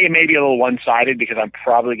may be a little one-sided because I'm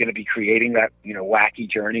probably going to be creating that, wacky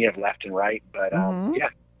journey of left and right. But yeah,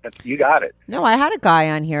 you got it. No, I had a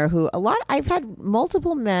guy on here I've had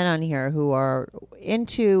multiple men on here who are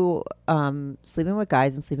into sleeping with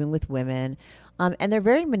guys and sleeping with women. And they're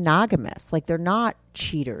very monogamous. Like, they're not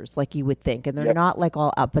cheaters like you would think. And they're not like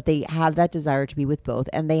all up, but they have that desire to be with both.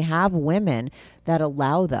 And they have women that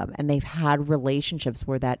allow them. And they've had relationships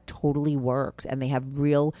where that totally works. And they have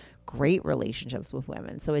real great relationships with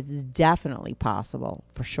women. So it's definitely possible,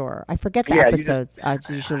 for sure. I forget the episodes.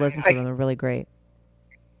 You should listen to them. They're really great.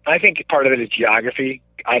 I think part of it is geography.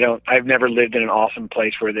 I've never lived in an awesome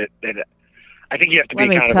place where that I think you have to be Let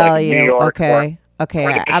me kind of tell like you. New York. Okay. Okay,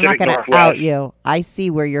 or the I'm not Pacific going to Northwest. out you. I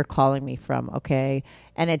see where you're calling me from, okay?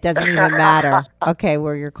 And it doesn't even matter, okay,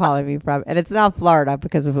 where you're calling me from. And it's not Florida,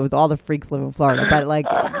 because of all the freaks live in Florida. But, like,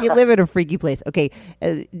 you live in a freaky place. Okay,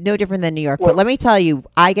 no different than New York. But let me tell you,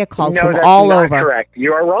 I get calls from that's all not over. Correct.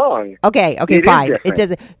 You are wrong. Okay, It is fine. It different.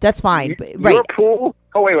 doesn't. That's fine. Your Right. pool.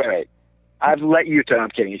 Oh, wait. I've let you tell. I'm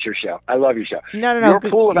kidding. It's your show. I love your show. No. Your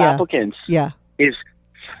pool of yeah. applicants Yeah. is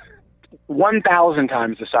 1,000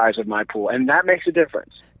 times the size of my pool, and that makes a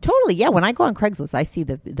difference. Totally, yeah. When I go on Craigslist, I see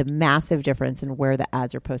the massive difference in where the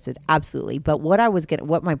ads are posted. Absolutely. But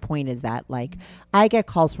what my point is that, like, I get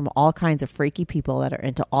calls from all kinds of freaky people that are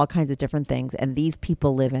into all kinds of different things, and these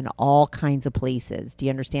people live in all kinds of places. Do you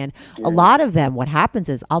understand? Yeah. A lot of them, what happens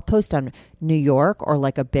is I'll post on New York or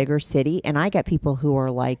like a bigger city, and I get people who are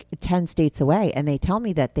like 10 states away, and they tell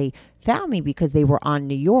me that they found me because they were on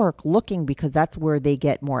New York looking, because that's where they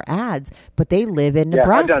get more ads, but they live in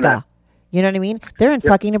Nebraska. You know what I mean? They're in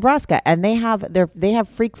fucking Nebraska, and they have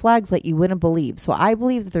freak flags that you wouldn't believe. So I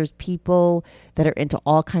believe that there's people that are into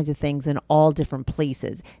all kinds of things in all different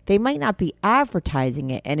places. They might not be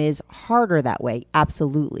advertising it, and it is harder that way,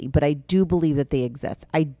 absolutely. But I do believe that they exist.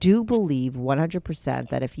 I do believe 100%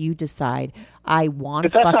 that if you decide I want,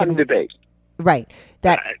 but that's not a debate, right?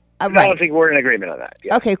 That. I don't think we're in agreement on that.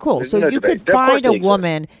 Yeah. Okay, cool. There's so no you debate. could find a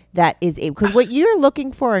woman that is able, because what you're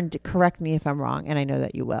looking for, and correct me if I'm wrong, and I know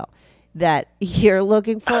that you will, that you're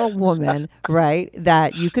looking for a woman, right,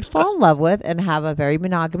 that you could fall in love with and have a very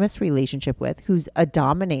monogamous relationship with, who's a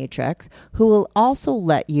dominatrix, who will also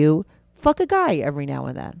let you fuck a guy every now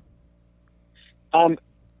and then.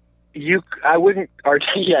 I wouldn't.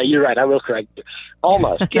 Yeah, you're right. I will correct you.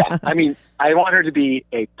 Almost. Yeah. I mean, I want her to be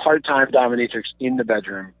a part-time dominatrix in the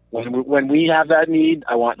bedroom. When we have that need,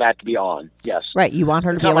 I want that to be on. Yes. Right. You want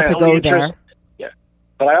her to be able to go there. Yeah.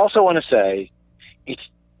 But I also want to say, it's,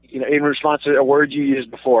 in response to a word you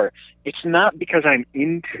used before, it's not because I'm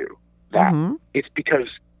into that. Mm-hmm. It's because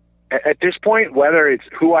at this point, whether it's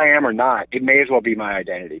who I am or not, it may as well be my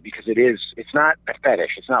identity, because it's not a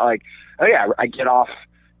fetish. It's not like, oh yeah, I get off,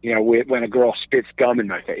 when a girl spits gum in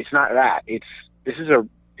my face. It's not that.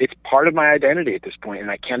 It's part of my identity at this point,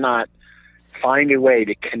 and I cannot find a way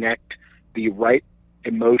to connect the right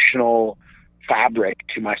emotional fabric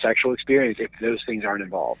to my sexual experience if those things aren't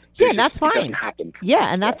involved. Yeah, that's fine. It doesn't happen.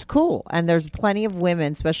 Yeah, and that's cool. And there's plenty of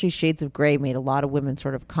women, especially Shades of Grey, made a lot of women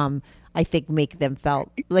sort of come, I think, make them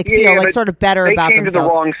feel sort of better about themselves. They came to the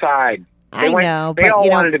wrong side. They all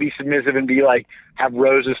wanted to be submissive and be like, have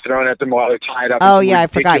roses thrown at them while they're tied up. Oh yeah, I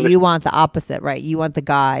forgot. You want the opposite, right? You want the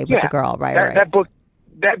guy with the girl, right? Right.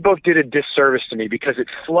 That book did a disservice to me because it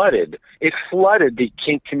flooded the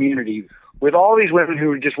kink community with all these women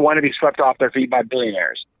who just want to be swept off their feet by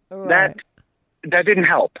billionaires. Right. That didn't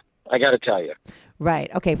help, I got to tell you.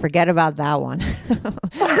 Right. Okay. Forget about that one.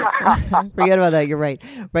 Forget about that. You're right.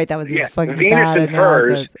 Right. That was fucking Venus bad and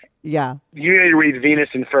analysis. Furs. Yeah. You need to read Venus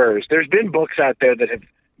and Furs. There's been books out there that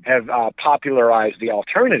have popularized the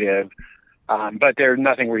alternative, but they're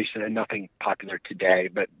nothing recent and nothing popular today.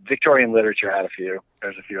 But Victorian literature had a few.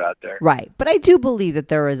 There's a few out there. Right. But I do believe that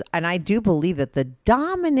there is, and I do believe that the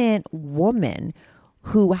dominant woman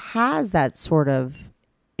who has that sort of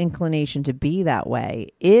inclination to be that way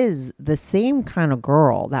is the same kind of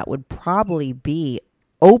girl that would probably be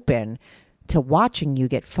open to watching you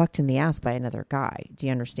get fucked in the ass by another guy. Do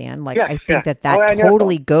you understand? Like, I think that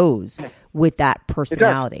totally goes with that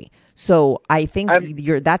personality. So I think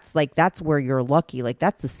that's where you're lucky. Like,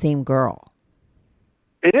 that's the same girl.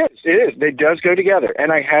 It is. They does go together.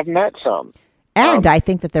 And I have met some. And I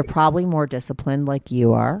think that they're probably more disciplined like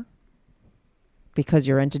you are, because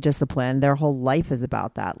you're into discipline. Their whole life is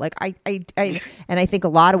about that. Like and I think a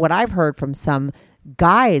lot of what I've heard from some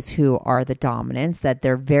guys who are the dominants, that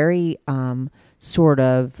they're very sort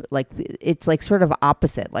of like, it's like sort of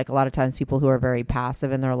opposite. Like a lot of times people who are very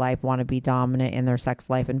passive in their life want to be dominant in their sex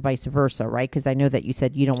life, and vice versa, right? Because I know that you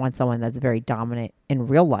said you don't want someone that's very dominant in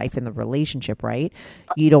real life in the relationship, right?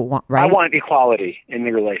 You don't want, right? I want equality in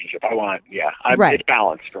the relationship. I want, right. It's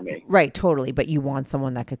balanced for me. Right, totally. But you want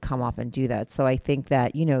someone that could come off and do that. So I think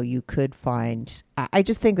that, you could find, I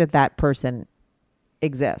just think that person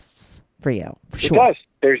exists for you. For sure. It does.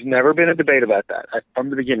 There's never been a debate about that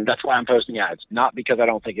from the beginning. That's why I'm posting ads, not because I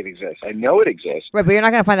don't think it exists. I know it exists. Right, but you're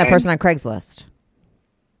not going to find that person on Craigslist.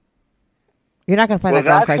 You're not going to find that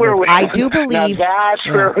girl on Craigslist. I do believe that's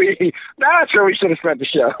where we should have spent the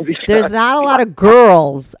show. There's not a lot of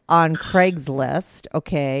girls on Craigslist,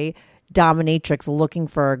 okay, dominatrix looking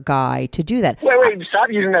for a guy to do that. Wait,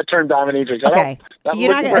 stop using that term dominatrix. Okay.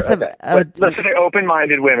 You're not going to let's say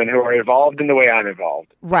open-minded women who are evolved in the way I'm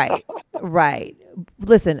evolved. Right.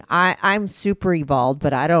 Listen, I'm super evolved,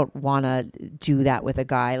 but I don't want to do that with a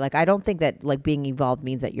guy. Like, I don't think that like being evolved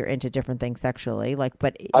means that you're into different things sexually. Like,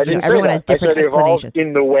 but everyone has different inclinations.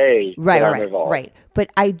 In the way right. But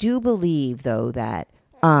I do believe though that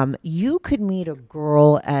you could meet a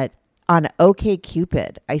girl on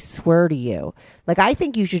OkCupid. I swear to you. Like, I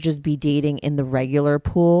think you should just be dating in the regular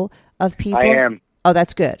pool of people. I am. Oh,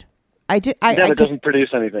 that's good. I do. It doesn't produce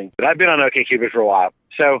anything. But I've been on OkCupid for a while.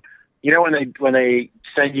 So, when they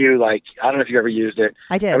send you, like, I don't know if you ever used it.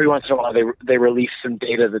 I did. Every once in a while they release some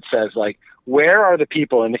data that says, like, where are the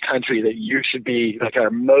people in the country that you should be, like, are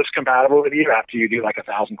most compatible with you after you do, like,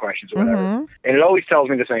 1,000 questions or whatever. Mm-hmm. And it always tells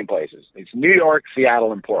me the same places. It's New York,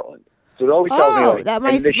 Seattle, and Portland. So it always tells me,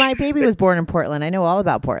 like, my baby was born in Portland. I know all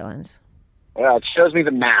about Portland. Well, it shows me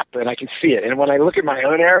the map, and I can see it. And when I look at my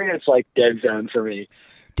own area, it's like dead zone for me.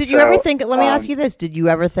 Did you ever think, let me ask you this, did you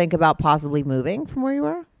ever think about possibly moving from where you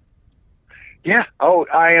were? Yeah. Oh,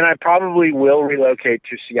 I probably will relocate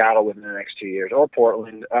to Seattle within the next 2 years, or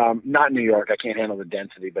Portland. Not New York. I can't handle the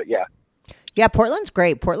density, but yeah. Yeah, Portland's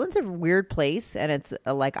great. Portland's a weird place, and it's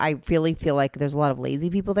like I really feel like there's a lot of lazy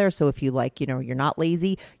people there. So if you you're not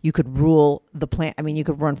lazy, you could rule the plant. I mean, you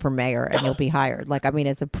could run for mayor and you'll be hired. Like, I mean,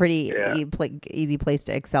 it's a pretty easy place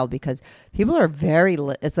to excel because people are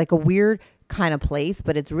it's like a weird kind of place,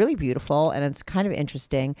 but it's really beautiful and it's kind of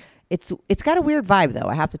interesting. It's got a weird vibe though,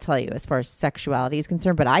 I have to tell you, as far as sexuality is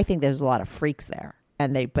concerned. But I think there's a lot of freaks there.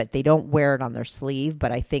 But they don't wear it on their sleeve.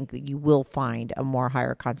 But I think that you will find a more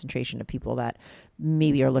higher concentration of people that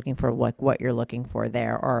maybe are looking for like what you're looking for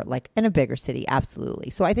there, or like in a bigger city. Absolutely.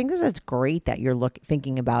 So I think that that's great that you're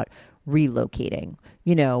thinking about relocating,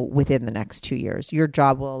 within the next 2 years. Your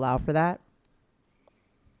job will allow for that.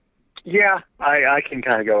 Yeah, I can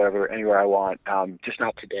kind of go anywhere I want. Just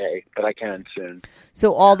not today, but I can soon.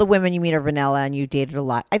 So all the women you meet are vanilla, and you dated a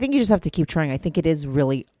lot. I think you just have to keep trying. I think it is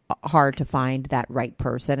really hard to find that right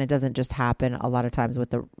person. It doesn't just happen a lot of times with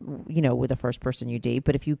the first person you date.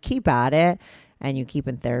 But if you keep at it and you keep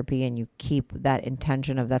in therapy and you keep that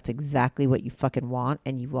intention of that's exactly what you fucking want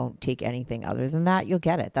and you won't take anything other than that, you'll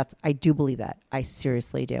get it. I do believe that. I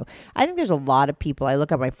seriously do. I think there's a lot of people. I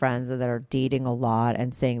look at my friends that are dating a lot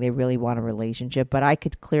and saying they really want a relationship, but I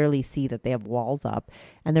could clearly see that they have walls up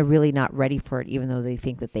and they're really not ready for it, even though they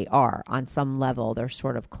think that they are. On some level, they're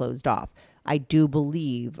sort of closed off. I do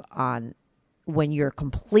believe when you're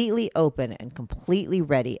completely open and completely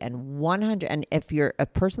ready and 100, and if you're a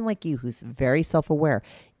person like you who's very self-aware,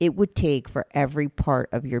 it would take for every part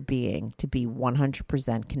of your being to be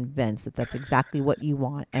 100% convinced that that's exactly what you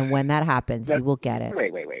want. And when that happens, you will get it.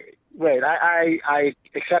 Wait. I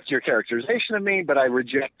accept your characterization of me, but I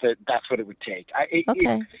reject that that's what it would take.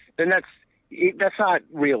 Okay. Then that's not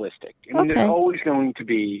realistic. I mean, There's always going to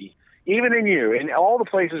be, even in you, in all the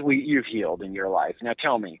places you've healed in your life. Now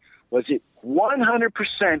tell me, was it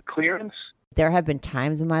 100% clearance? There have been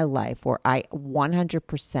times in my life where I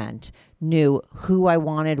 100% knew who I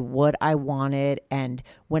wanted, what I wanted. And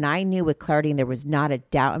when I knew with clarity and there was not a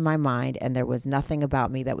doubt in my mind and there was nothing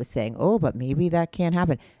about me that was saying, oh, but maybe that can't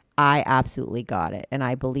happen, I absolutely got it. And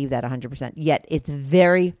I believe that 100%. Yet it's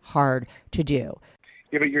very hard to do.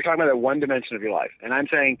 Yeah, but you're talking about that one dimension of your life. And I'm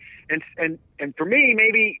saying, and for me,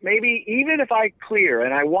 maybe even if I clear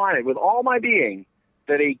and I want it with all my being,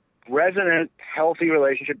 that a resonant, healthy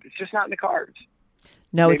relationship, it's just not in the cards.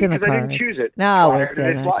 No, Maybe it's in the cards. I didn't choose it. No, it's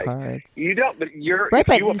in the cards. You don't, but you're right.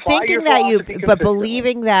 But you thinking that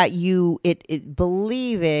believing that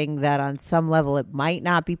believing that on some level it might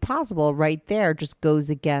not be possible, right there, just goes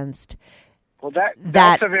against. Well,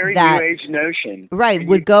 that's a very new age notion, right?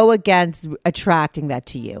 Would go against attracting that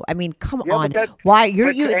to you. I mean, come on, why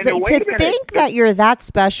think that you're that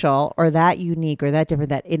special or that unique or that different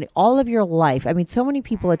that in all of your life? I mean, so many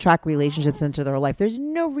people attract relationships into their life. There's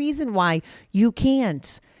no reason why you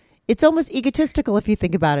can't. It's almost egotistical if you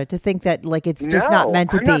think about it to think that like it's just not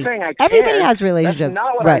meant to be. Not saying I Everybody can't. has relationships. That's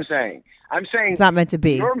not what I'm saying. I'm saying it's not meant to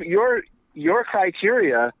be. Your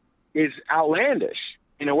criteria is outlandish.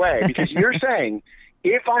 In a way, because you're saying,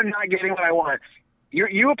 if I'm not getting what I want,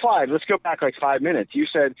 you applied. Let's go back like 5 minutes. You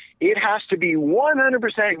said it has to be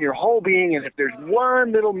 100% in your whole being, and if there's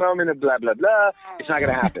one little moment of blah blah blah, it's not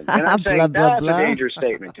going to happen. And I'm saying that's a dangerous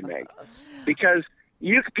statement to make, because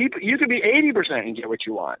you could be 80% and get what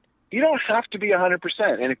you want. You don't have to be 100%.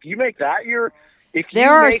 And if you make that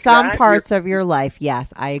there are some parts of your life,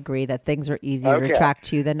 yes, I agree that things are easier to attract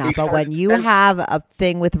to you than not. But when you have a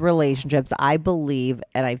thing with relationships, I believe,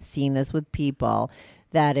 and I've seen this with people,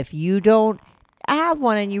 that if you don't have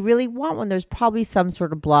one and you really want one, there's probably some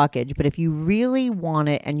sort of blockage. But if you really want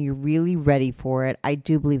it and you're really ready for it, I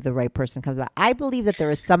do believe the right person comes about. I believe that there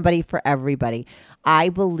is somebody for everybody. I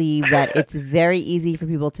believe that it's very easy for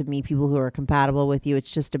people to meet people who are compatible with you.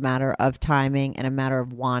 It's just a matter of timing and a matter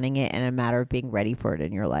of wanting it and a matter of being ready for it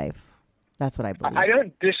in your life. That's what I believe. I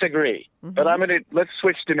don't disagree, but let's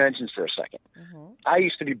switch dimensions for a second. I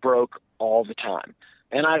used to be broke all the time.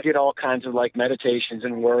 And I did all kinds of like meditations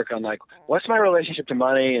and work on like, what's my relationship to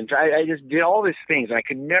money? And I just did all these things. And I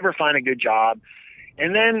could never find a good job.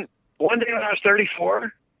 And then one day when I was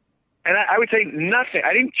 34, and I would say nothing.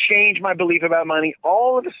 I didn't change my belief about money.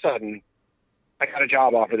 All of a sudden, I got a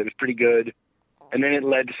job offer that was pretty good. And then it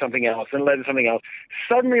led to something else and led to something else.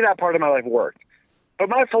 Suddenly that part of my life worked. But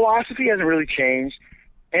my philosophy hasn't really changed.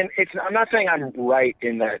 And I'm not saying I'm right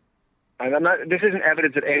in that. This isn't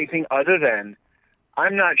evidence of anything other than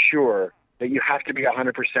I'm not sure that you have to be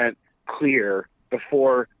 100% clear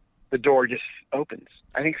before the door just opens.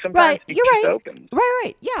 I think sometimes it just opens.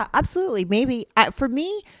 Right. Yeah, absolutely. Maybe for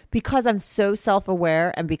me, because I'm so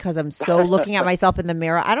self-aware and because I'm so looking at myself in the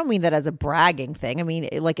mirror, I don't mean that as a bragging thing. I mean,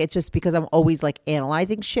 it's just because I'm always like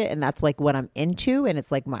analyzing shit, and that's like what I'm into. And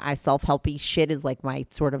it's like my self-helpy shit is like my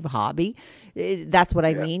sort of hobby. That's what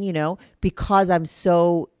I mean, because I'm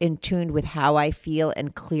so in tune with how I feel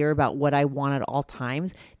and clear about what I want at all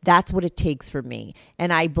times. That's what it takes for me.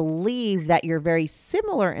 And I believe that you're very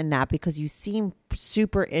similar in that because you seem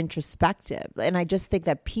super introspective. And I just think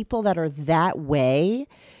that people that are that way,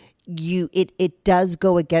 it does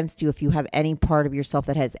go against you if you have any part of yourself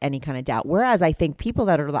that has any kind of doubt. Whereas I think people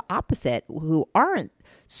that are the opposite, who aren't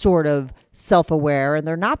sort of self-aware and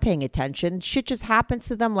they're not paying attention, shit just happens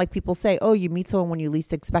to them. Like people say, oh, you meet someone when you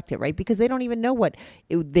least expect it, right? Because they don't even know what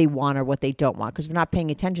they want or what they don't want because they're not paying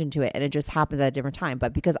attention to it, and it just happens at a different time.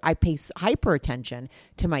 But because I pay hyper attention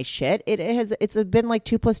to my shit, it's been like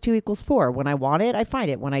 2 + 2 = 4. When I want it, I find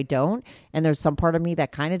it. When I don't, and there's some part of me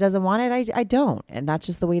that kind of doesn't want it, I don't, and that's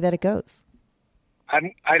just the way that it goes.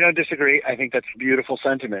 I don't disagree. I think that's a beautiful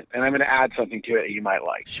sentiment, and I'm going to add something to it that you might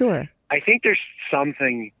like. Sure. I think there's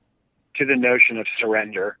something to the notion of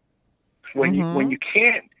surrender when you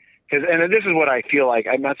can't, and this is what I feel like.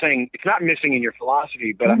 I'm not saying it's not missing in your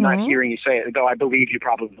philosophy, but I'm not hearing you say it, though I believe you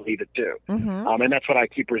probably believe it too. And that's what I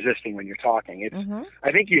keep resisting when you're talking. It's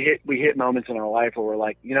I think we hit moments in our life where we're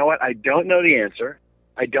like, you know what? I don't know the answer.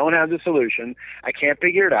 I don't have the solution. I can't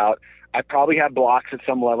figure it out. I probably have blocks at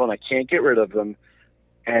some level and I can't get rid of them.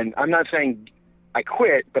 And I'm not saying I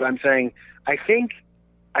quit, but I'm saying I think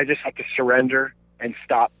I just have to surrender and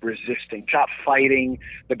stop resisting, stop fighting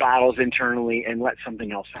the battles internally, and let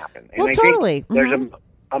something else happen. And I totally. think there's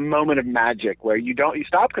a moment of magic where you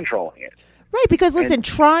stop controlling it. Right, because listen,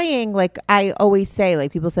 trying, like I always say,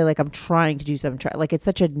 like people say, like I'm trying to do something, like it's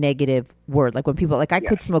such a negative word. Like when people, like I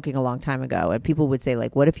quit smoking a long time ago, and people would say,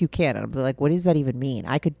 like, "What if you can?" And I'm like, "What does that even mean?"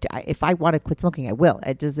 If I want to quit smoking, I will.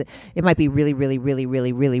 It might be really, really, really,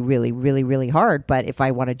 really, really, really, really, really hard, but if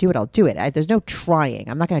I want to do it, I'll do it. There's no trying.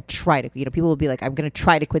 I'm not going to try to. People will be like, "I'm going to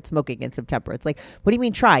try to quit smoking in September." It's like, what do you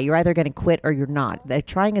mean try? You're either going to quit or you're not. That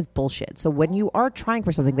trying is bullshit. So when you are trying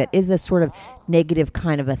for something that is this sort of negative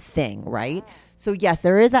kind of a thing, right? So yes,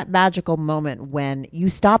 there is that magical moment when you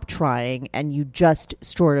stop trying and you just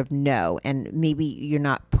sort of know, and maybe you're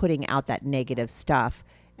not putting out that negative stuff,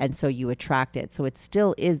 and so you attract it. So it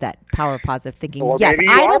still is that power of positive thinking. Or yes,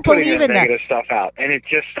 maybe I don't believe in that negative stuff out, and it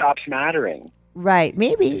just stops mattering. Right?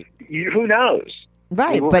 Maybe. Who knows?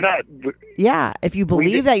 Right, but yeah, if you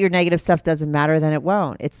believe that your negative stuff doesn't matter, then it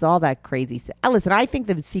won't. It's all that crazy. Listen, I think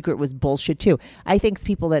the secret was bullshit too. I think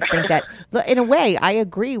people that think that, in a way, I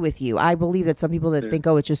agree with you. I believe that some people that think,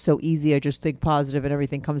 oh, it's just so easy, I just think positive and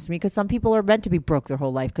everything comes to me, because some people are meant to be broke their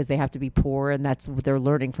whole life because they have to be poor, and that's what they're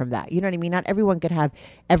learning from that. You know what I mean? Not everyone could have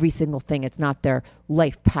every single thing. It's not their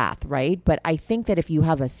life path, right? But I think that if you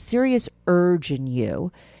have a serious urge in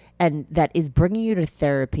you, and that is bringing you to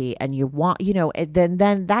therapy, and you want,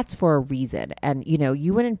 then that's for a reason. And,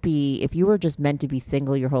 you wouldn't be, if you were just meant to be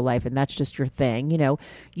single your whole life and that's just your thing,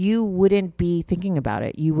 you wouldn't be thinking about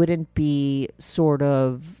it. You wouldn't be sort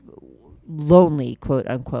of lonely, quote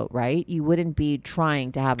unquote, right? You wouldn't be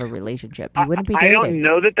trying to have a relationship. You wouldn't be dating. I don't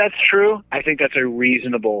know that that's true. I think that's a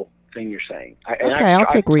reasonable thing you're saying. I'll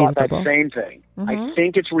take reasonable. That same thing. I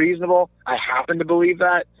think it's reasonable. I happen to believe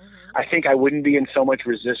that. I think I wouldn't be in so much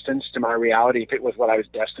resistance to my reality if it was what I was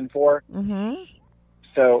destined for.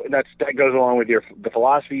 So that goes along with the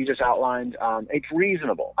philosophy you just outlined. It's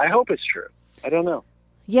reasonable. I hope it's true. I don't know.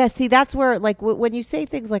 Yeah, see, that's where, like, when you say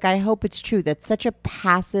things like, I hope it's true, that's such a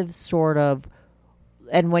passive sort of,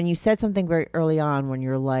 and when you said something very early on, when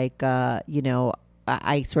you're like, I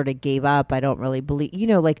sort of gave up, I don't really believe,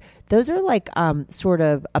 like, those are like sort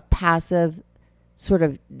of a passive sort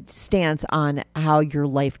of stance on how your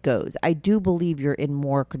life goes. I do believe you're in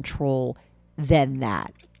more control than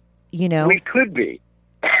that, We could be.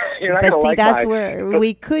 But see, that's where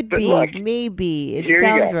we could be. Look, maybe. It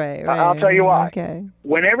sounds right. I'll tell you why. Okay.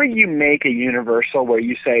 Whenever you make a universal where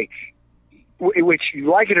you say, which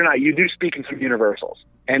you like it or not, you do speak in some universals.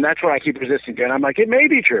 And that's what I keep resisting to. And I'm like, it may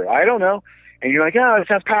be true. I don't know. And you're like, oh, it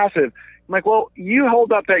sounds passive. I'm like, well, you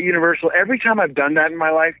hold up that universal. Every time I've done that in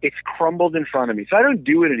my life, it's crumbled in front of me. So I don't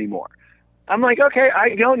do it anymore. I'm like, okay,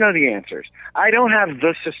 I don't know the answers. I don't have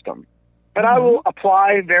the system. But I will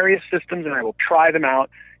apply various systems and I will try them out.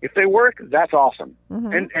 If they work, that's awesome.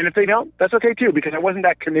 And if they don't, that's okay too, because I wasn't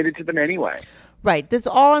that committed to them anyway. Right. That's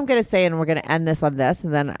all I'm going to say, and we're going to end this on this,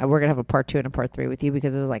 and then we're going to have a part 2 and a part 3 with you,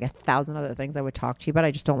 because there's like 1,000 other things I would talk to you about.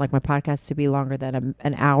 I just don't like my podcast to be longer than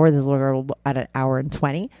an hour. This is at an hour and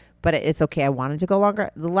 20. but it's okay. I wanted to go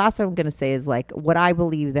longer. The last thing I'm going to say is like what I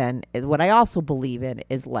believe then, what I also believe in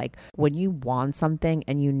is like when you want something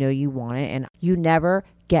and you know you want it and you never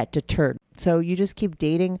get deterred. So you just keep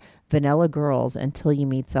dating vanilla girls until you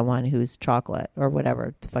meet someone who's chocolate or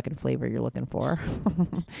whatever fucking flavor you're looking for.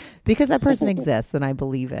 Because that person exists and I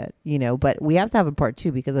believe it, you know, but we have to have a part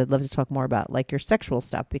 2 because I'd love to talk more about like your sexual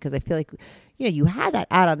stuff because I feel like, you know, you had that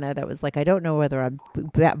ad on there that was like, I don't know whether I'm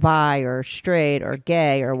bi or straight or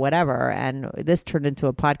gay or whatever. And this turned into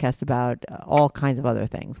a podcast about all kinds of other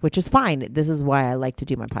things, which is fine. This is why I like to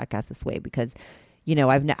do my podcast this way because you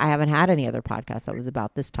know, I haven't had any other podcast that was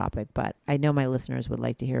about this topic, but I know my listeners would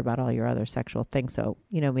like to hear about all your other sexual things. So,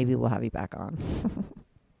 you know, maybe we'll have you back on.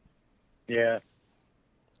 Yeah.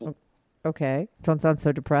 Okay. Don't sound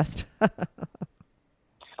so depressed.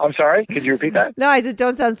 I'm sorry. Could you repeat that? No, I said,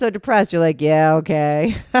 don't sound so depressed. You're like, yeah,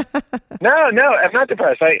 okay. No, I'm not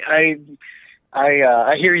depressed. I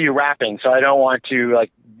hear you rapping, so I don't want to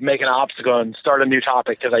like make an obstacle and start a new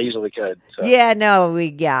topic because I easily could. So. Yeah, no,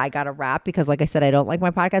 I got to rap because like I said, I don't like my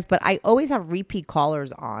podcast, but I always have repeat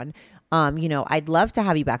callers on. You know, I'd love to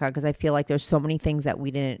have you back on because I feel like there's so many things that we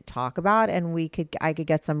didn't talk about and I could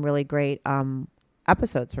get some really great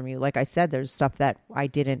episodes from you. Like I said, there's stuff that I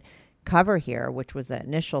didn't cover here, which was the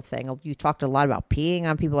initial thing. You talked a lot about peeing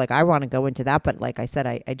on people. Like I want to go into that, but like I said,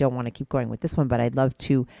 I don't want to keep going with this one, but I'd love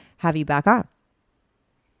to have you back on.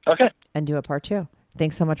 Okay. And do a part 2.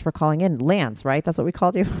 Thanks so much for calling in. Lance, right? That's what we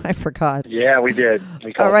called you? I forgot. Yeah, we did.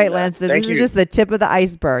 All right, Lance. This is just the tip of the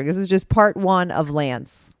iceberg. This is just part 1 of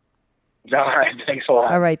Lance. All right. Thanks a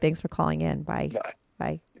lot. All right. Thanks for calling in. Bye.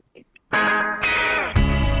 Bye.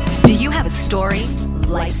 Do you have a story,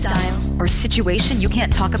 lifestyle, or situation you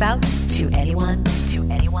can't talk about to anyone?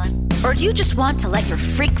 Or do you just want to let your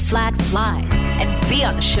freak flag fly and be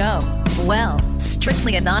on the show? Well,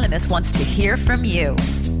 Strictly Anonymous wants to hear from you.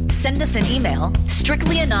 Send us an email,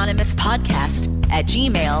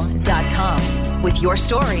 strictlyanonymouspodcast@gmail.com with your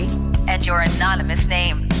story and your anonymous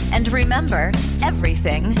name. And remember,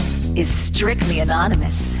 everything is strictly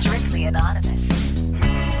anonymous. Strictly Anonymous.